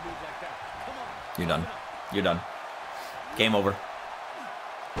 You're done. You're done. Game over.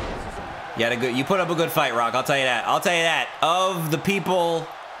 You put up a good fight, Rock. I'll tell you that. I'll tell you that. Of the people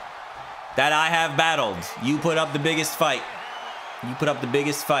that I have battled, you put up the biggest fight. You put up the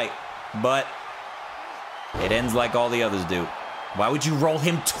biggest fight. But it ends like all the others do. Why would you roll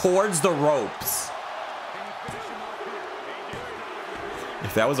him towards the ropes?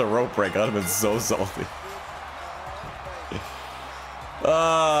 If that was a rope break, I'd have been so salty.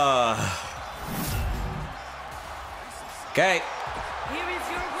 Okay. Here is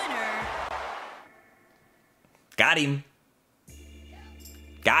your winner. Got him.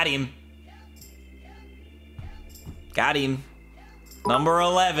 Got him. Got him. Number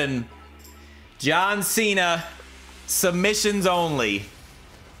 11. John Cena. Submissions only.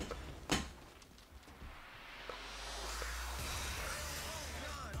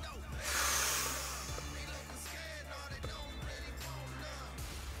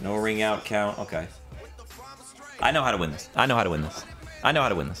 No ring out count. Okay. I know how to win this. I know how to win this. I know how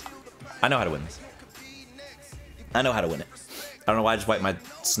to win this. I know how to win this. I know how to win it. I don't know why I just wiped my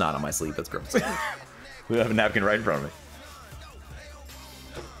snot on my sleeve. That's gross. We have a napkin right in front of me.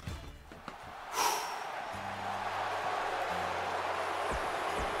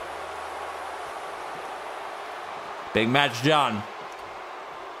 Big match, John.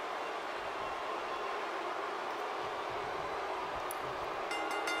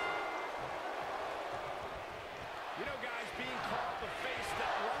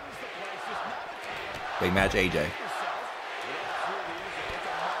 Big match, AJ.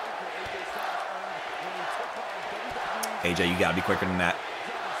 AJ, you gotta be quicker than that.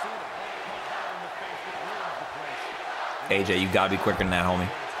 AJ, you gotta be quicker than that, homie.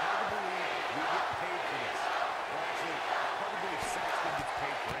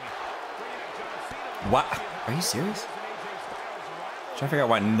 What? Are you serious? I'm trying to figure out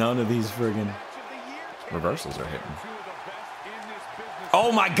why none of these friggin' reversals are hitting.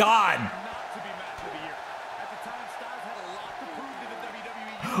 Oh my God!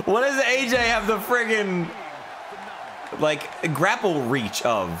 What does AJ have the friggin' like grapple reach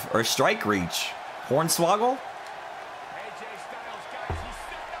of, or strike reach? Hornswoggle?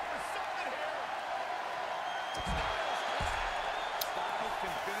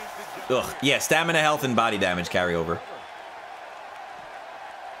 Ugh, yeah, stamina, health, and body damage carry over.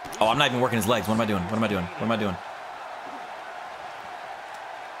 Oh, I'm not even working his legs. What am I doing? What am I doing? What am I doing?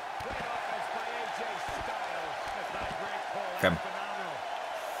 Okay.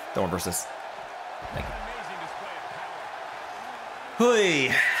 Don't reverse this. Thank you.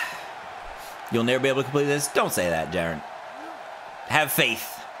 Hey. You'll never be able to complete this? Don't say that, Jaren. Have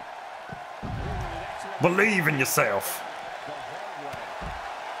faith. Believe in yourself.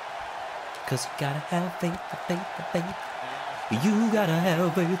 Cause you gotta have faith, faith. You gotta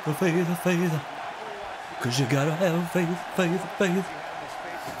have faith, faith. Cause you gotta have faith, faith.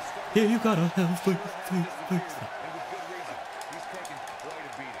 Yeah, you gotta have faith, faith.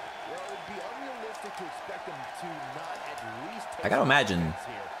 I gotta imagine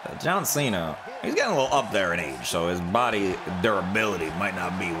John Cena, he's getting a little up there in age, so his body durability might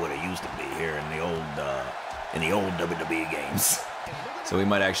not be what it used to be here in the old WWE games. So we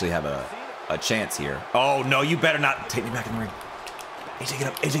might actually have a chance here. Oh no, you better not take me back in the ring. AJ, get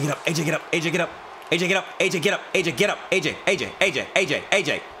up, AJ, get up, AJ, get up, AJ, get up, AJ, get up, AJ, get up, AJ, get up, AJ, AJ, AJ, AJ,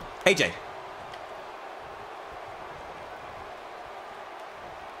 AJ, AJ.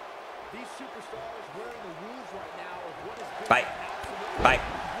 Bye. Bye.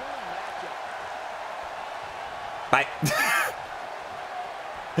 Bye.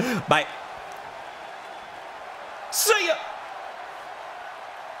 Bye. See ya.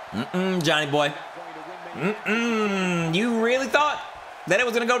 Johnny boy. You really thought that it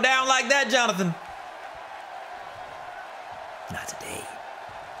was gonna go down like that, Jonathan? Not today.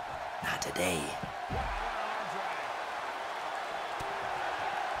 Not today.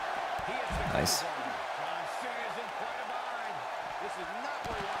 Nice.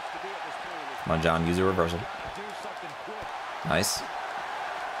 Come on, John, use a reversal. Nice.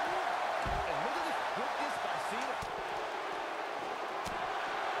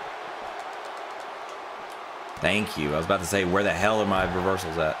 Thank you. I was about to say, where the hell are my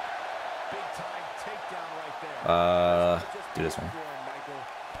reversals at? Do this one.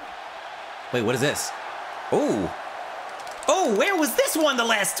 Wait, what is this? Oh. Oh, where was this one the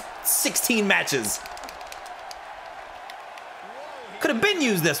last 16 matches? Could have been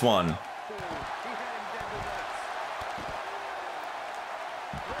used this one.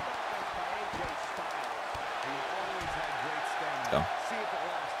 Go.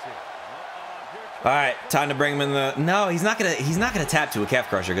 All right, time to bring him in the. No, he's not gonna tap to a calf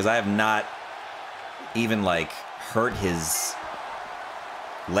crusher because I have not even like hurt his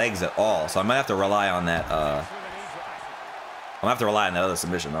legs at all. So I might have to rely on that. I'm gonna have to rely on that other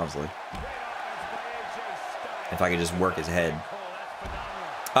submission, honestly. If I could just work his head.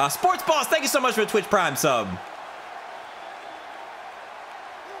 Sports Boss, thank you so much for the Twitch Prime sub.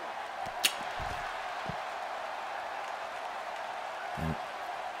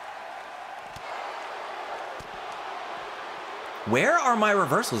 Where are my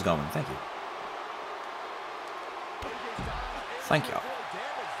reversals going? Thank you. Thank you.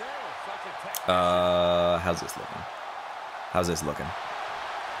 How's this looking? How's this looking?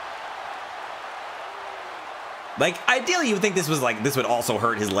 Like, ideally, you would think this was like, this would also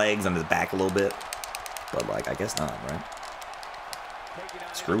hurt his legs and his back a little bit. But, like, I guess not, right?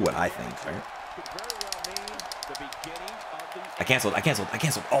 Screw what I think, right? I canceled.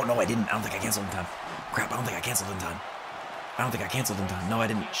 Oh, no, I didn't. I don't think I canceled in time. Crap, I don't think I canceled in time. No, I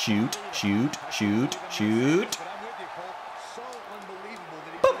didn't. Shoot.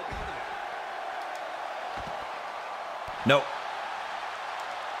 Boop. Nope.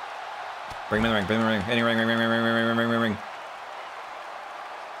 Bring him in the ring. Any ring.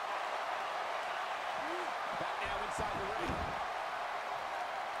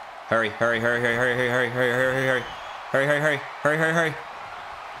 Hurry.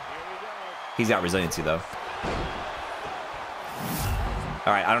 He's got resiliency, though.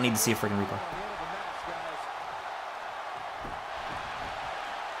 All right, I don't need to see a freaking replay.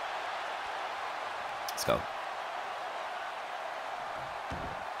 Let's go.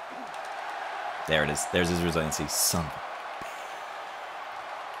 There it is. There's his resiliency. Son of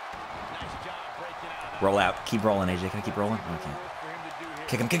a... Roll out. Keep rolling, AJ. Can I keep rolling? Okay.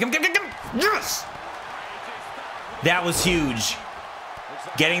 Kick him, kick him, kick him, kick him. Yes! That was huge.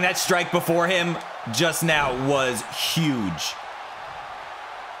 Getting that strike before him just now was huge.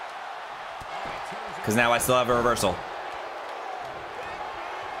 Because now I still have a reversal.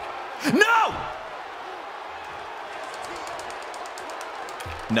 No!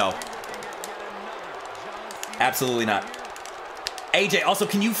 No. Absolutely not. AJ, also,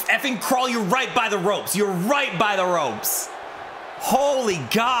 can you effing crawl? You're right by the ropes. You're right by the ropes. Holy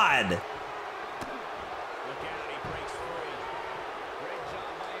God.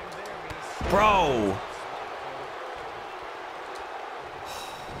 Bro.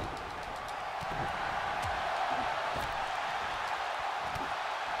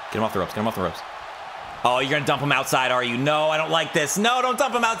 Get him off the ropes. Get him off the ropes. Oh, you're going to dump him outside, are you? No, I don't like this. No, don't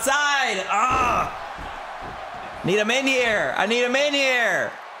dump him outside. Ah. Need him in here. I need him in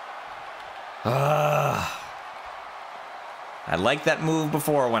here. I liked that move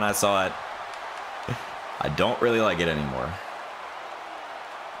before when I saw it. I don't really like it anymore.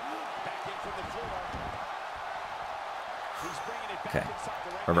 Okay.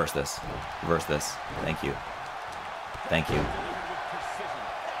 Reverse this. Reverse this. Thank you. Thank you.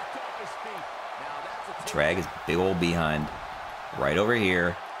 Drag his big old behind right over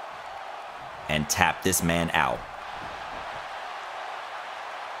here and tap this man out.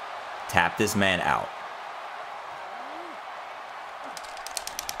 Tap this man out.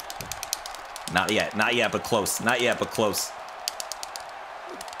 Not yet, but close. Not yet, but close.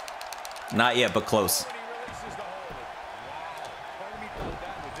 Not yet, but close.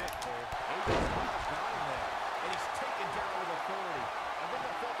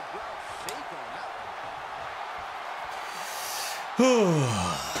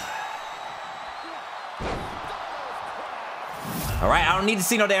 All right, I don't need to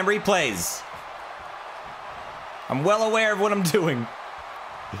see no damn replays. I'm well aware of what I'm doing.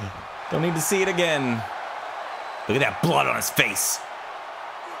 Don't need to see it again. Look at that blood on his face.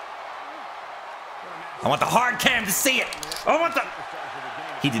 I want the hard cam to see it. I want the...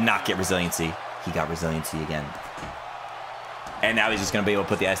 He did not get resiliency. He got resiliency again. And now he's just going to be able to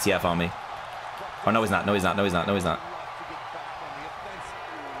put the STF on me. Oh, no, he's not. No, he's not. No, he's not. No, he's not.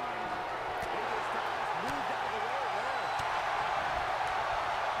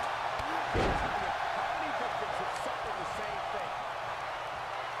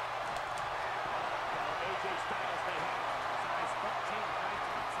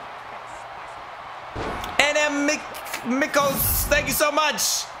 Mikos, thank you so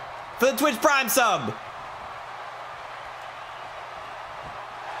much for the Twitch Prime sub.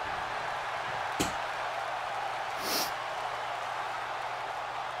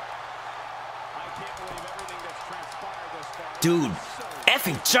 Dude,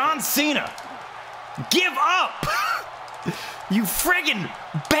 effing John Cena, give up. You friggin'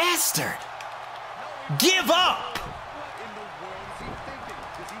 bastard. Give up.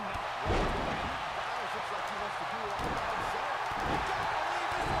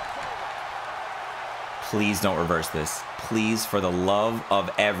 Please don't reverse this. Please, for the love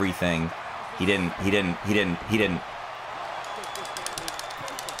of everything. He didn't.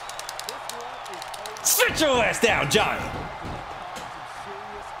 Sit your ass down, Johnny.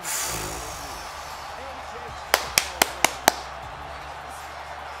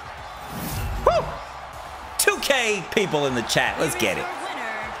 Woo! 2K people in the chat. Let's get it.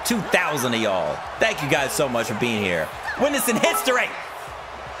 2,000 of y'all. Thank you guys so much for being here. Witnessing history.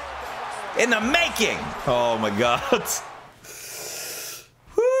 In the making. Oh my God.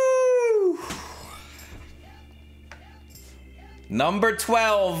 Woo. Number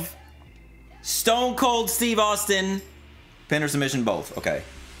 12. Stone Cold Steve Austin. Pin or submission both. Okay.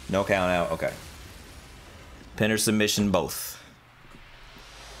 No count out. Okay. Pin or submission both.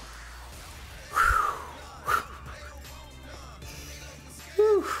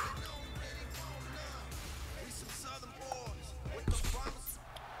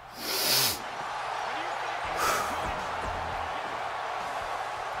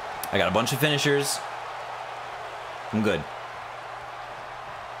 I got a bunch of finishers. I'm good.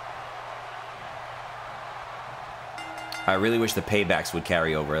 I really wish the paybacks would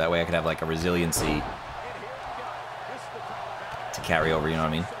carry over. That way I could have like a resiliency to carry over, you know what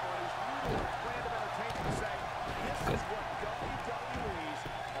I mean? Good.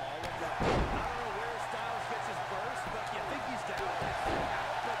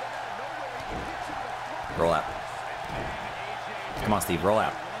 Roll out. Come on, Steve, roll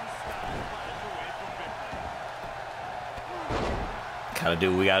out. Gotta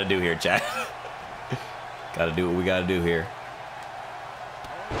do what we gotta do here, chat. Gotta do what we gotta do here.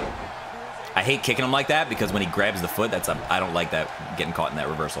 I hate kicking him like that because when he grabs the foot, that's I don't like that, getting caught in that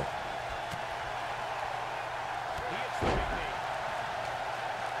reversal.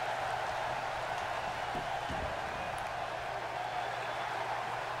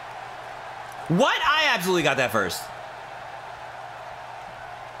 What? I absolutely got that first.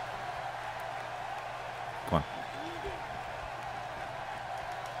 Come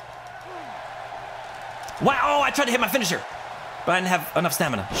on. Wow, oh, I tried to hit my finisher, but I didn't have enough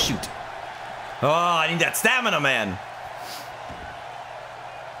stamina. Shoot. Oh, I need that stamina, man.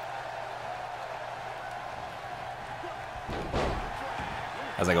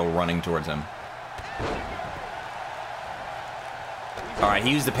 As I go running towards him. All right,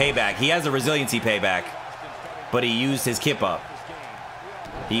 he used the payback. He has a resiliency payback, but he used his kip up.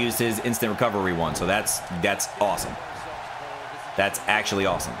 He used his instant recovery one, so that's awesome. That's actually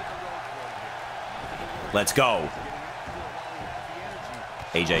awesome. Let's go.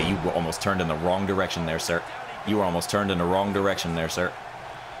 AJ, you were almost turned in the wrong direction there, sir. You were almost turned in the wrong direction there, sir.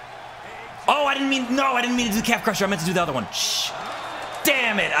 Oh, I didn't mean to do calf crusher. I meant to do the other one. Shh.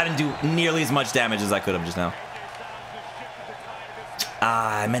 Damn it. I didn't do nearly as much damage as I could have just now.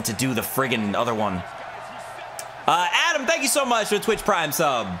 I meant to do the friggin' other one. Adam, thank you so much for the Twitch Prime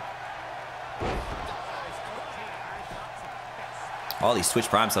sub. All these Twitch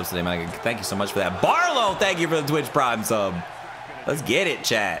Prime subs today, man. Thank you so much for that. Barlow, thank you for the Twitch Prime sub. Let's get it,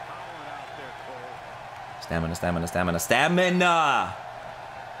 chat. Stamina, stamina, stamina, stamina.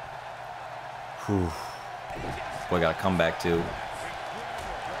 Whew. Boy, got a comeback too.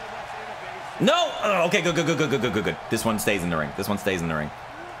 No! Oh, okay, good. This one stays in the ring. This one stays in the ring.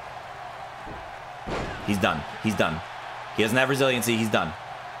 He's done. He's done. He doesn't have resiliency. He's done.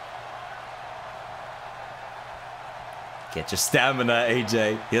 Get your stamina,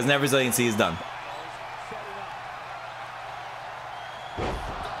 AJ. He doesn't have resiliency. He's done.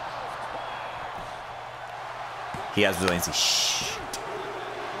 He has resiliency. Shh.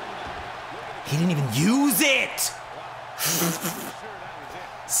 He didn't even use it!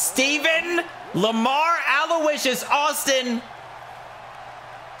 Steven, Lamar, Aloysius, Austin.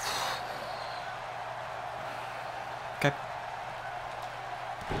 Okay.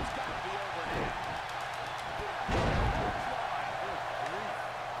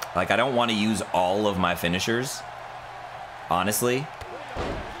 Like, I don't want to use all of my finishers, honestly.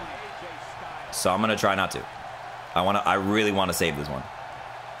 So I'm gonna try not to. I really want to save this one.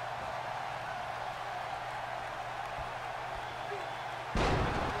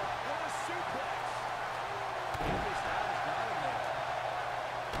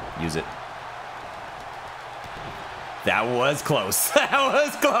 Use it. That was close. That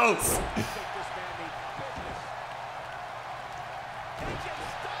was close.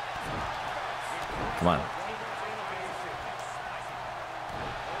 Come on.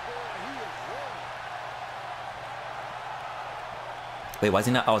 Wait, why is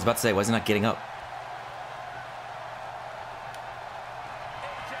he not? I was about to say, why is he not getting up?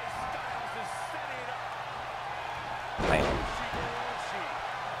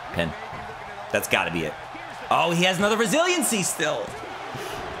 Pin. That's got to be it. Oh, he has another resiliency still.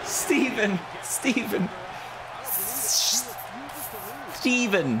 Steven.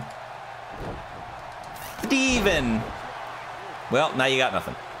 Well, now you got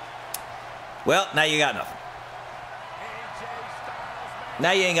nothing. Now you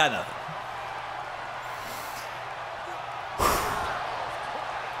ain't got nothing.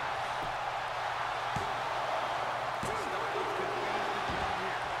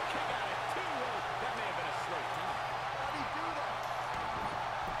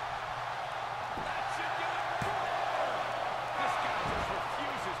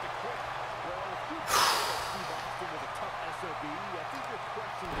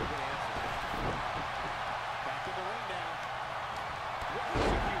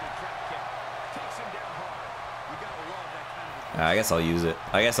 I guess I'll use it.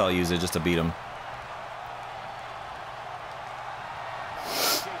 I guess I'll use it just to beat him.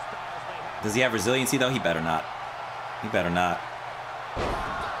 Does he have resiliency though? He better not. He better not.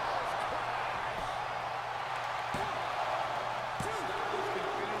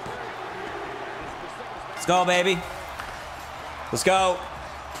 Let's go, baby. Let's go.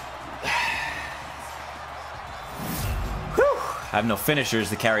 Whew. I have no finishers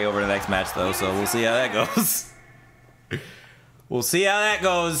to carry over to the next match though, so we'll see how that goes. We'll see how that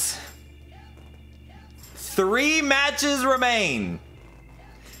goes. 3 matches remain.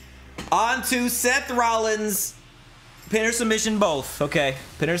 On to Seth Rollins. Pinner submission both. Okay,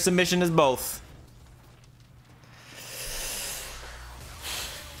 pinner submission is both.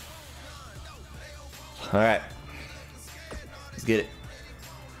 All right. Let's get it.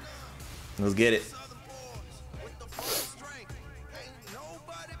 Let's get it.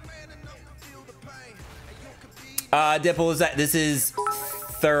 Dipple, is that this is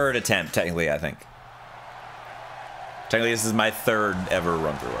third attempt technically? I think. Technically, this is my third ever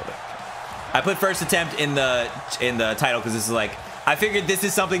run through of it. I put first attempt in the title because this is like I figured this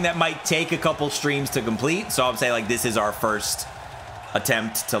is something that might take a couple streams to complete. So I'm saying like this is our first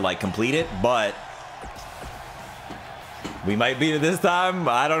attempt to like complete it, but we might beat it this time.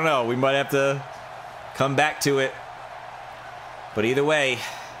 I don't know. We might have to come back to it. But either way,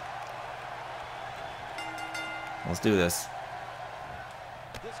 let's do this.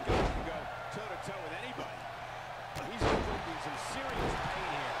 This guy can go toe-to-toe with anybody. He's inflicting some serious pain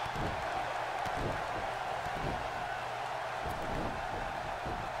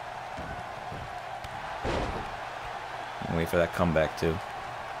here. Wait for that comeback too.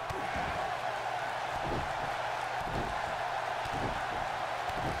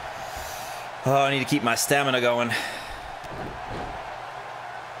 Oh, I need to keep my stamina going.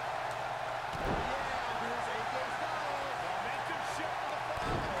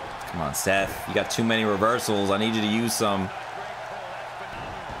 Come on, Seth. You got too many reversals. I need you to use some.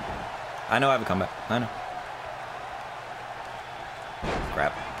 I know I have a comeback. I know.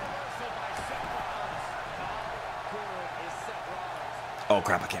 Crap. Oh,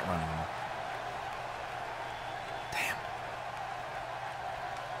 crap. I can't run anymore. Damn.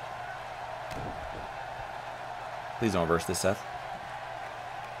 Please don't reverse this, Seth.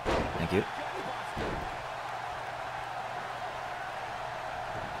 Thank you.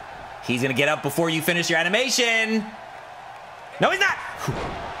 He's gonna get up before you finish your animation. No, he's not.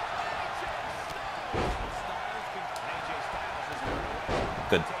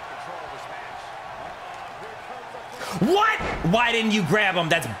 Good. What? Why didn't you grab him?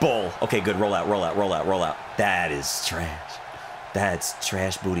 That's bull. Okay, good. Roll out, roll out, roll out, roll out. That is trash. That's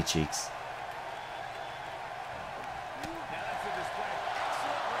trash booty cheeks.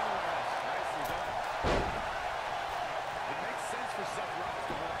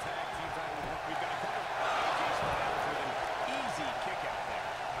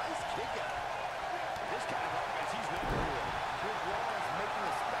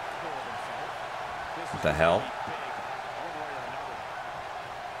 What the hell?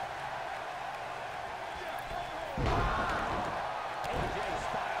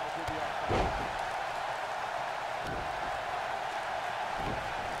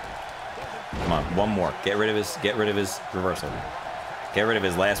 Come on, one more. Get rid of his reversal. Get rid of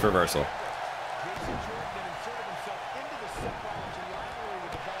his last reversal.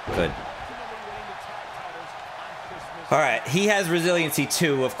 Good. All right, he has resiliency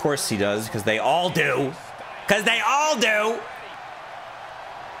too. Of course he does, because they all do. Because they all do.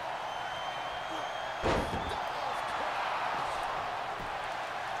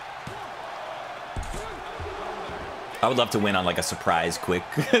 I would love to win on like a surprise quick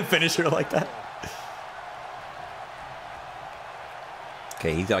finisher like that.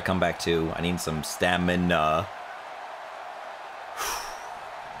 Okay, he's got to come back too. I need some stamina.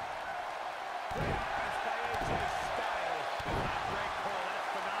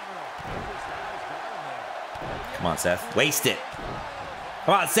 Come on, Seth. Waste it.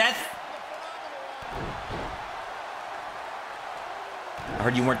 Come on, Seth. I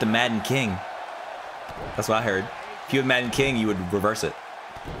heard you weren't the Madden King. That's what I heard. If you were the Madden King, you would reverse it.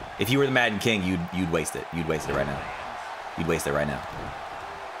 If you were the Madden King, you'd waste it. You'd waste it right now. You'd waste it right now.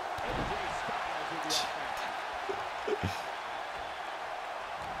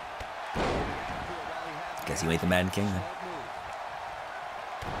 Guess you ain't the Madden King then.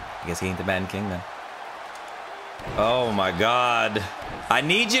 I guess he ain't the Madden King then. Oh my God. I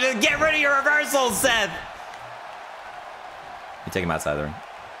need you to get rid of your reversals, Seth. You take him outside of the ring.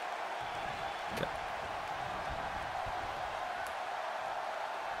 Okay.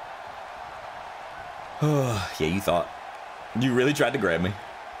 Yeah, you thought. You really tried to grab me.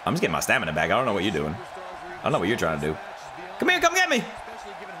 I'm just getting my stamina back. I don't know what you're doing. I don't know what you're trying to do. Come here, come get me.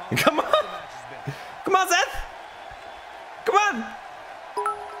 Come on. Come on, Seth. Come on.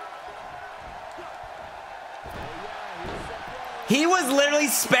 He was literally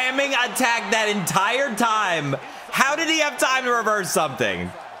spamming attack that entire time. How did he have time to reverse something?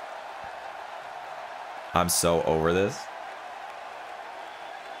 I'm so over this.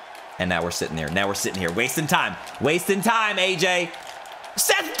 And now we're sitting there. Now we're sitting here wasting time. Wasting time, AJ.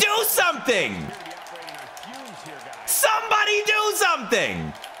 Seth, do something. Somebody do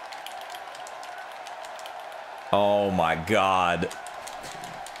something. Oh my God.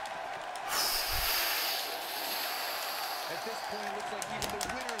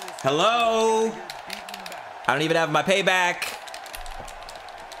 Hello? I don't even have my payback.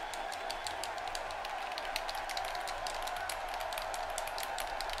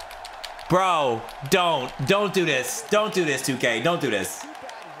 Bro, don't do this. Don't do this, 2K. Don't do this.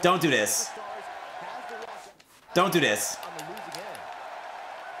 Don't do this. Don't do this.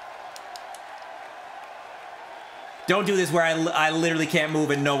 Don't do this where I literally can't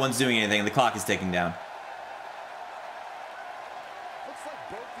move and no one's doing anything and the clock is ticking down. Looks like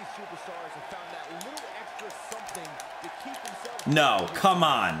both these superstars have found that little extra something to keep themselves. No, come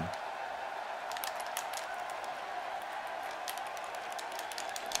on.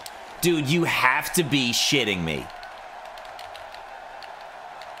 Dude, you have to be shitting me. I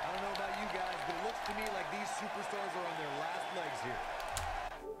don't know about you guys, but it looks to me like these superstars are on their last legs here.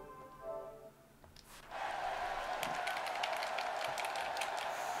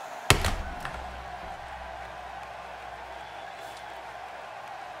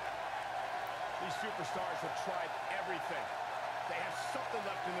 These superstars have tried everything. They have something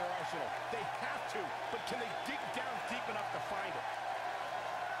left in their arsenal. They have to, but can they dig down deep enough to find it?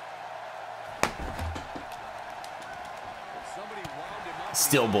 Somebody wound him up.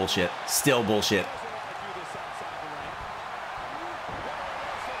 Still bullshit. Still bullshit.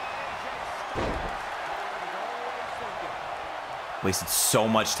 Wasted so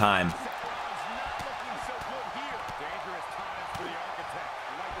much time.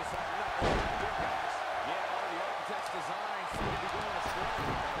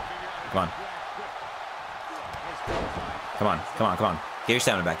 Come on. Come on, come on, come on. Get your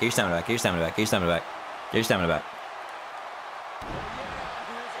stamina back, get your stamina back, get your stamina back, get your stamina back. Get your stamina back.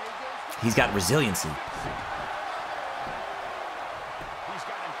 He's got resiliency.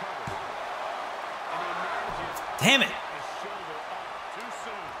 Damn it.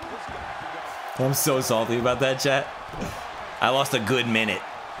 I'm so salty about that, chat. I lost a good minute.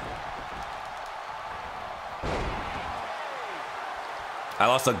 I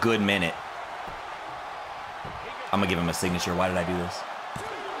lost a good minute. I'm gonna give him a signature. Why did I do this?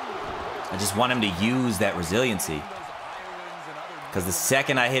 I just want him to use that resiliency. Because the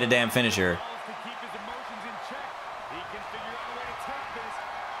second I hit a damn finisher,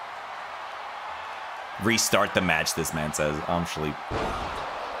 restart the match, this man says. I'm sleep.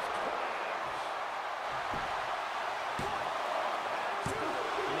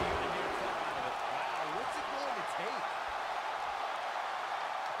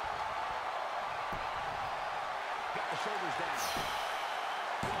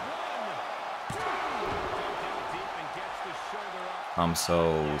 I'm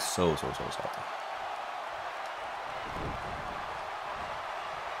so salty.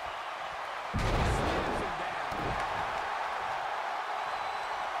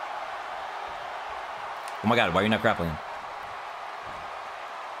 Oh my god, why are you not grappling him?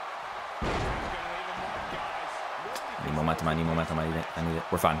 I need momentum, I need momentum, I need it.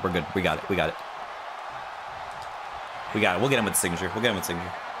 We're fine, we're good. We got it, we got it. We got it. We'll get him with the signature. We'll get him with the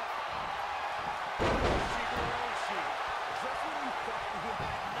signature.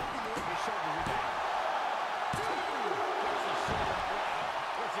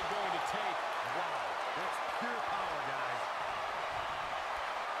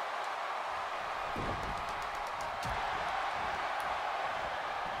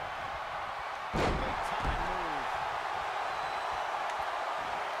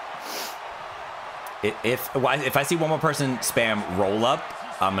 If I see one more person spam roll up,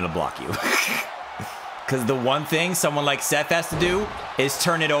 I'm gonna block you. Because the one thing someone like Seth has to do is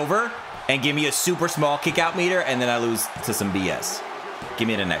turn it over and give me a super small kick out meter, and then I lose to some BS. Give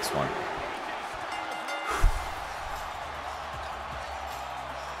me the next one.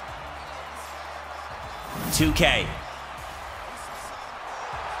 $2K.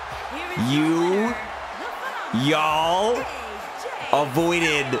 Y'all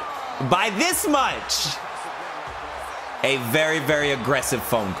avoided by this much a very, very aggressive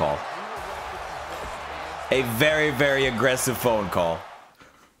phone call. A very, very aggressive phone call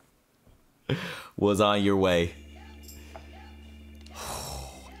was on your way.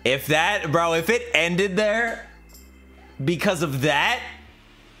 If that, bro, if it ended there because of that,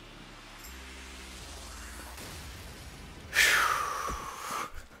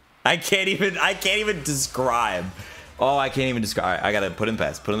 I can't even describe. Oh, I can't even describe. Right, I gotta put in the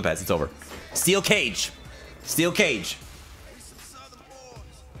pass. Put in the pass. It's over. Steel cage. Steel cage.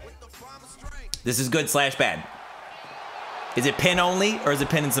 This is good / bad. Is it pin only or is it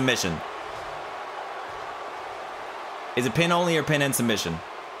pin and submission? Is it pin only or pin and submission?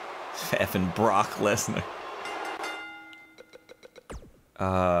 Effing Brock Lesnar.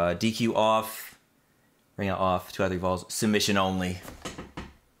 DQ off. Ring out off. 2 out of 3 falls. Submission only.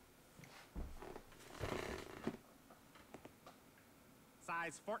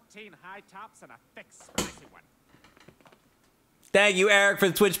 Size 14 high tops and a thick spicy one. Thank you, Eric, for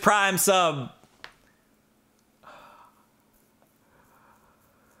the Twitch Prime sub.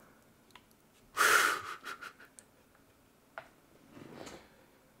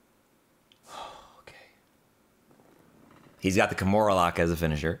 Okay. He's got the Kimura lock as a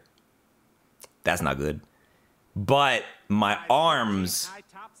finisher. That's not good. But my arms...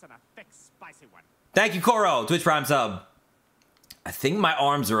 Thank you, Koro. Twitch Prime sub. I think my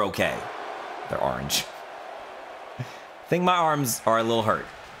arms are okay. They're orange. I think my arms are a little hurt.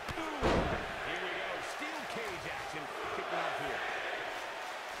 Here we go. Steel cage action kicking off here.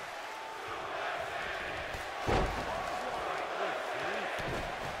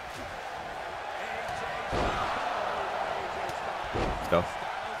 Let's go.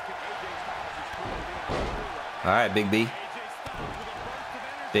 All right, Big B.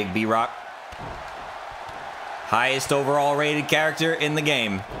 Big B Rock. Highest overall rated character in the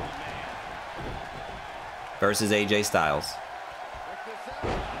game. Versus AJ Styles.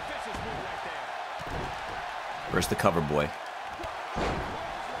 Versus the cover boy.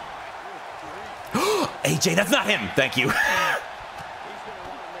 AJ, that's not him. Thank you.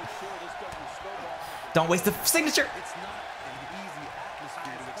 Don't waste the signature. It's not an easy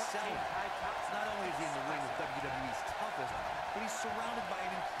atmosphere to excel in. Not only is he in the ring with WWE's toughest, but he's surrounded by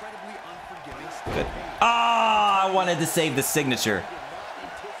an incredibly unforgiving steel Good. cage. Ah, I wanted to save the signature.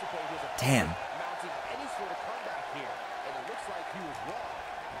 Damn. Mounting any sort of comeback here, and it looks like he was wrong.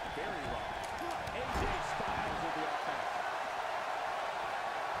 Very wrong. AJ Styles will be up next.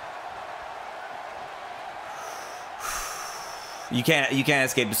 You can't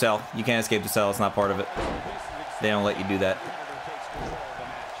escape the cell. You can't escape the cell. It's not part of it. They don't let you do that.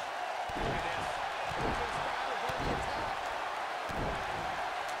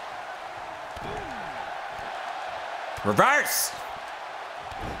 Reverse!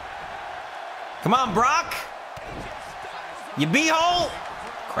 Come on, Brock! You beehole!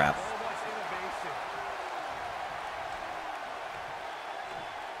 Crap.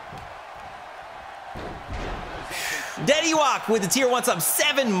 Daddy Walk with the tier 1 sub.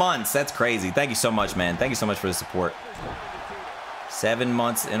 7 months. That's crazy. Thank you so much, man. Thank you so much for the support. 7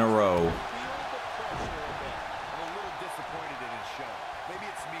 months in a row. I'm a little disappointed in his show. Maybe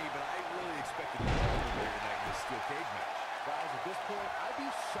it's me, but I really expected more here tonight in this steel cage match. Guys, at this point, I'd be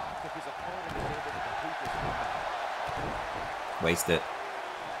shocked if his opponent is able to complete this comeback. Waste it.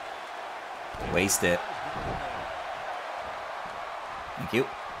 Waste it. Thank you.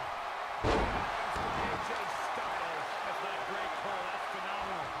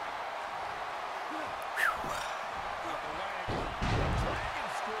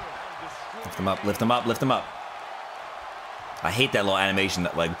 Lift him up, lift him up, lift him up. I hate that little animation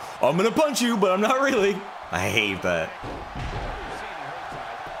that like, I'm gonna punch you, but I'm not really. I hate that.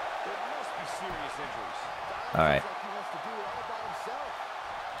 All right.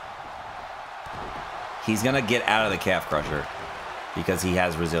 He's gonna get out of the calf crusher because he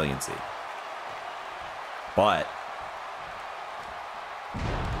has resiliency. But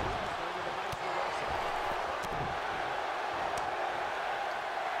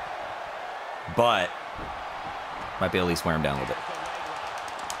might be able to at least wear him down a little bit.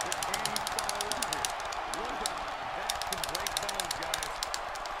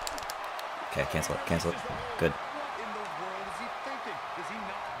 Okay, cancel it, cancel it. Good. What in the world is he thinking? Does he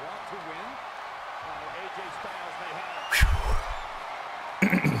not want to win? AJ Styles may have.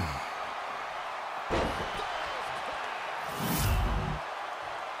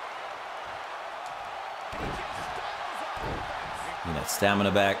 Need that stamina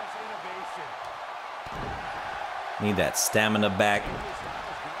back. Need that stamina back.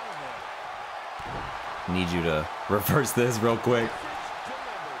 Need you to reverse this real quick.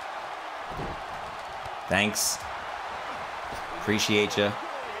 Thanks. Appreciate you.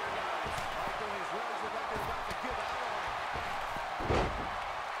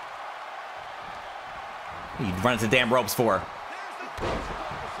 You run into the damn ropes for.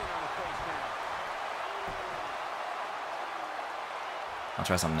 I'll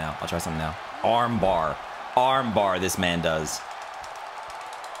try something now. I'll try something now. Arm bar. Arm bar this man does.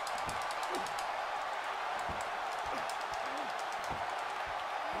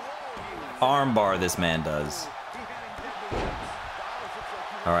 Arm bar this man does.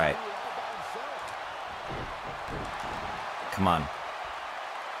 All right. Come on.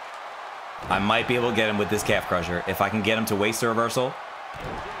 I might be able to get him with this calf crusher. If I can get him to waste the reversal.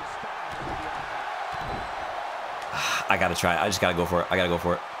 I gotta try it. I just gotta go for it. I gotta go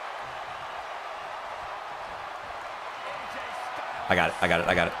for it. I got it. I got it.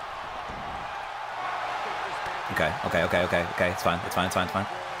 I got it. Okay. Okay. Okay. Okay. Okay. It's fine. It's fine. It's fine. It's fine.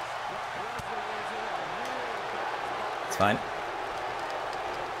 It's fine.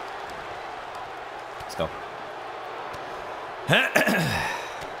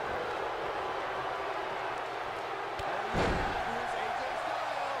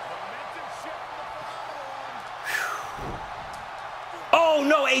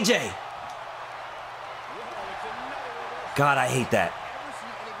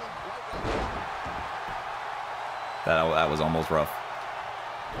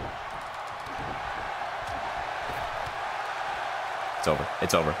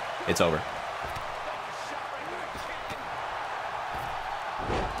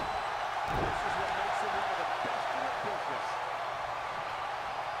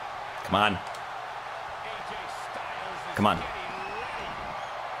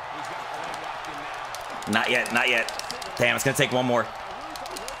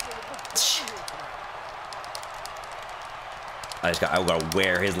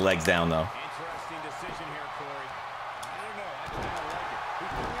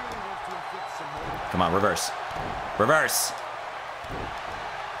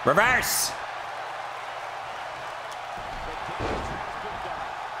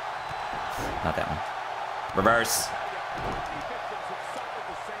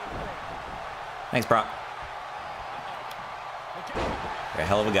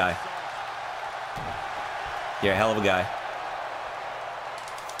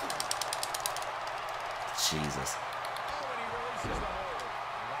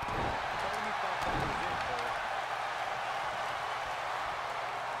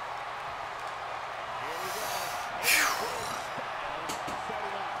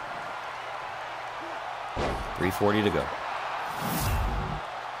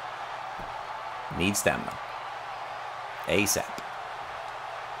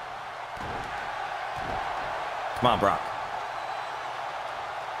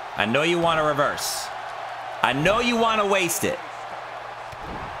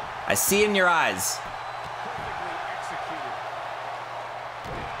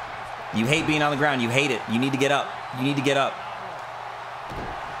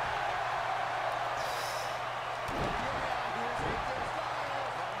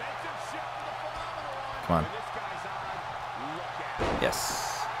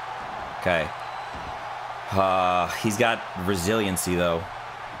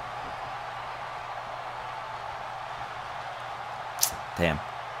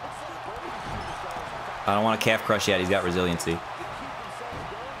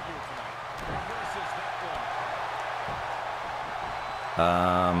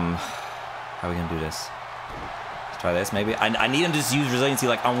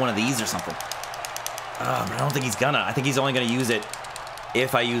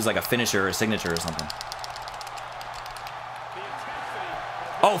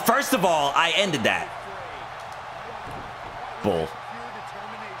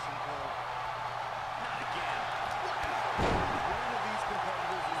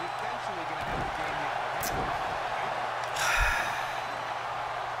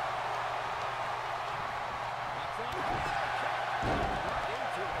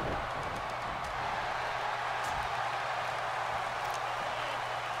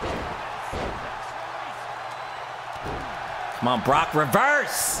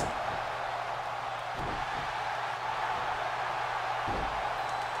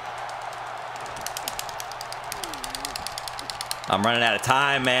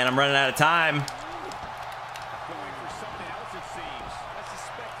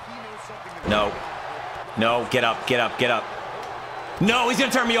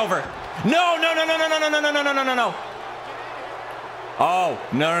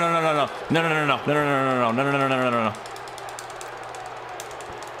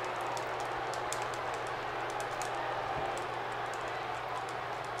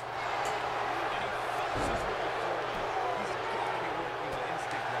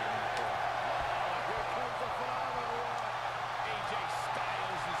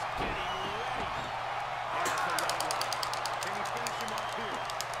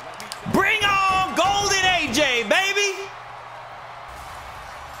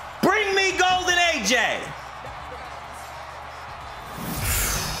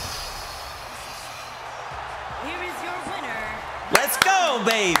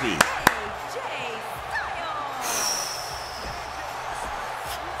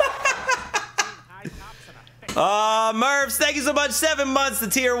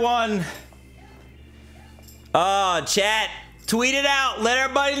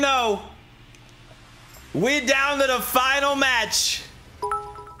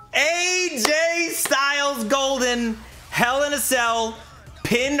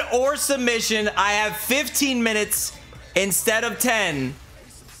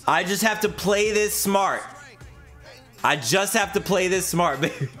 I just have to play this smart. I just have to play this smart,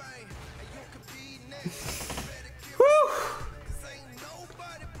 baby. Woo!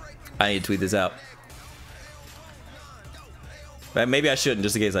 I need to tweet this out. But maybe I shouldn't,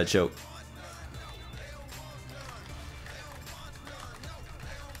 just in case I choke.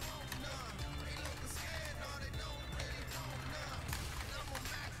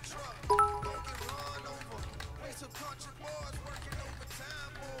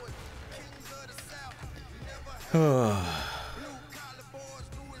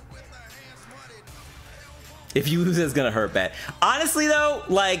 If you lose, it's gonna hurt bad. Honestly, though,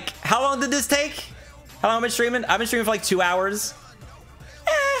 like, how long did this take? How long have I been streaming? I've been streaming for like 2 hours.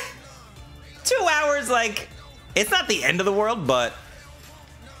 2 hours, like, it's not the end of the world, but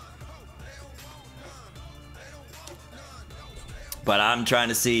I'm trying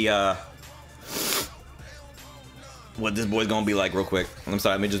to see what this boy's gonna be like real quick. I'm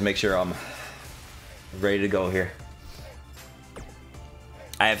sorry, let me just make sure I'm ready to go here.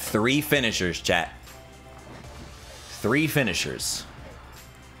 I have 3 finishers, chat. 3 finishers.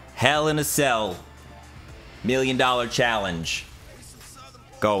 Hell in a Cell $1 million challenge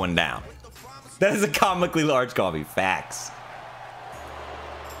going down. That is a comically large coffee. Facts.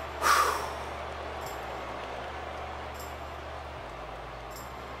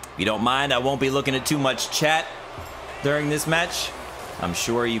 If you don't mind, I won't be looking at too much chat during this match. I'm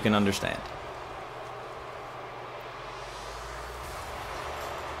sure you can understand.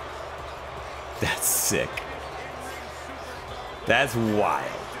 That's sick. That's wild.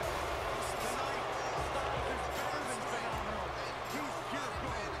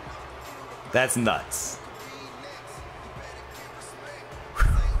 That's nuts.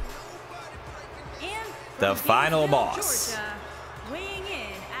 The final boss. Georgia, weighing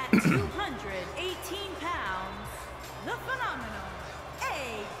in at 218 pounds, the phenomenal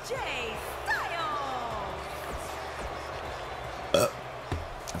AJ Styles.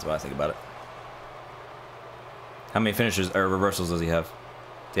 That's what I think about it. How many finishers or reversals does he have?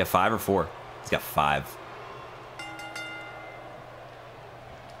 Does he have 5 or 4? He's got 5.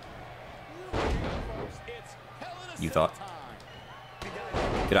 You thought?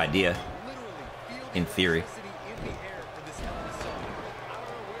 Good idea. In theory.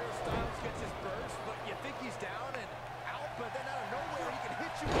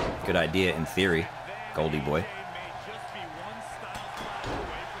 Good idea in theory, Goldie boy.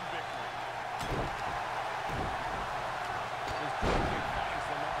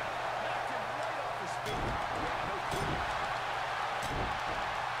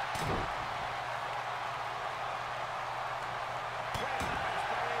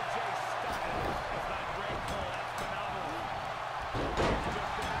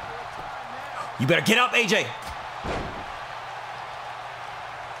 You better get up, AJ.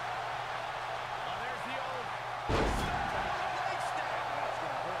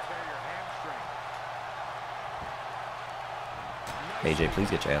 AJ,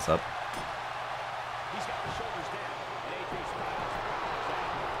 please get your ass up.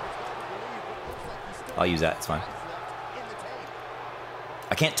 I'll use that, it's fine.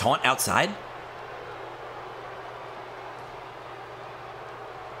 I can't taunt outside?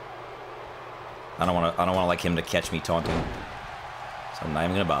 I don't want like him to catch me taunting. So I'm not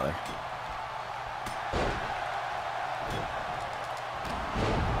even gonna bother.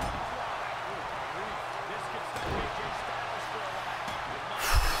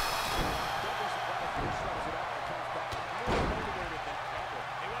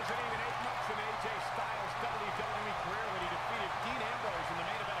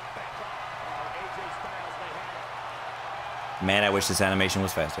 Man, I wish this animation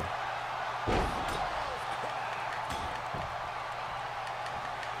was faster.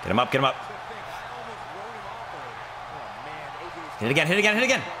 Get him up, get him up. Hit it again, hit it again, hit it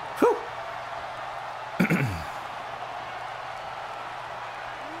again. Whew.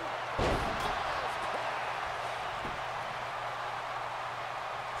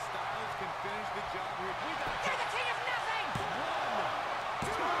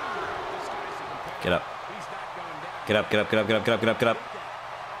 Get up. Get up, get up, get up, get up, get up, get up, get up.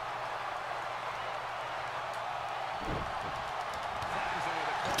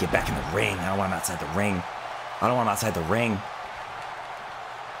 Get back in the ring. I don't want him outside the ring. I don't want him outside the ring.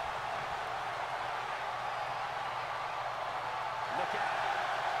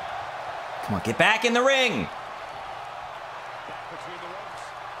 Come on, get back in the ring.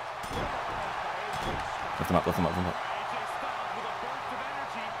 Lift him up, lift him up, lift him up.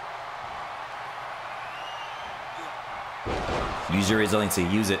 Use your resiliency.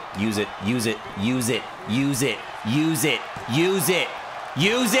 Use it. Use it. Use it. Use it. Use it. Use it. Use it.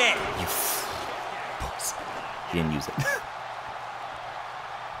 Use it! You puss. He didn't use it.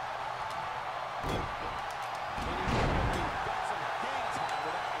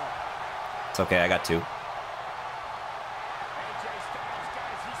 It's okay, I got 2.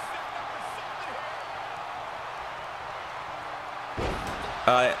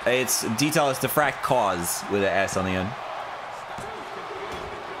 It's detail is diffract cause with an S on the end.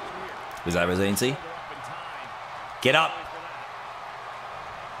 Was that resiliency? Get up!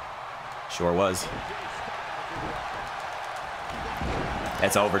 Sure was.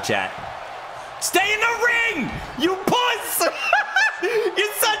 That's over, chat. Stay in the ring! You puss!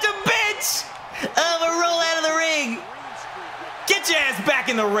 You're such a bitch! I'm gonna roll out of the ring! Get your ass back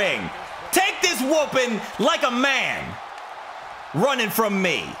in the ring! Take this whooping like a man! Running from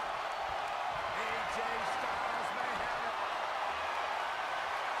me.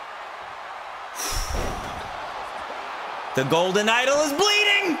 The golden idol is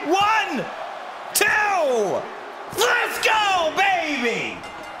bleeding. 1, 2. Let's go, baby.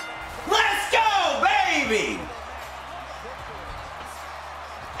 Let's go, baby.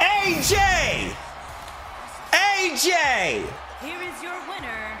 AJ. AJ. Here is your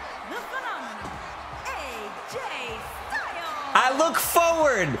winner, the phenomenal AJ Styles. I look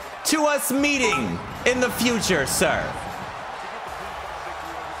forward to us meeting in the future, sir.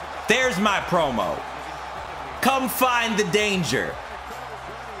 There's my promo. Come find the danger.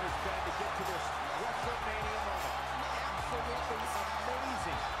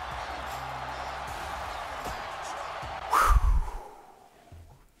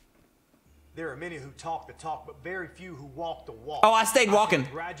 There are many who talk the talk, but very few who walk the walk. Oh, I stayed walking. I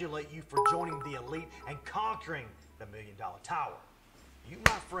congratulate you for joining the elite and conquering the $1 Million Tower. You,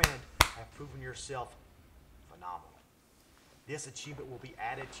 my friend, have proven yourself phenomenal. This achievement will be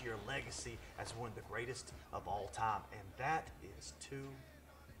added to your legacy as one of the greatest of all time, and that is too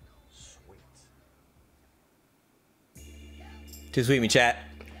sweet. Too sweet me, chat.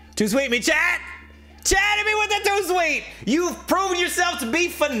 Too sweet me, chat. Chat at me with the too sweet. You've proven yourself to be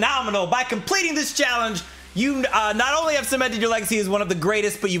phenomenal by completing this challenge. You not only have cemented your legacy as one of the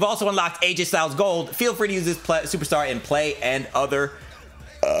greatest, but you've also unlocked AJ Styles Gold. Feel free to use this superstar in play and other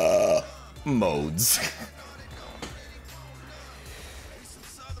modes.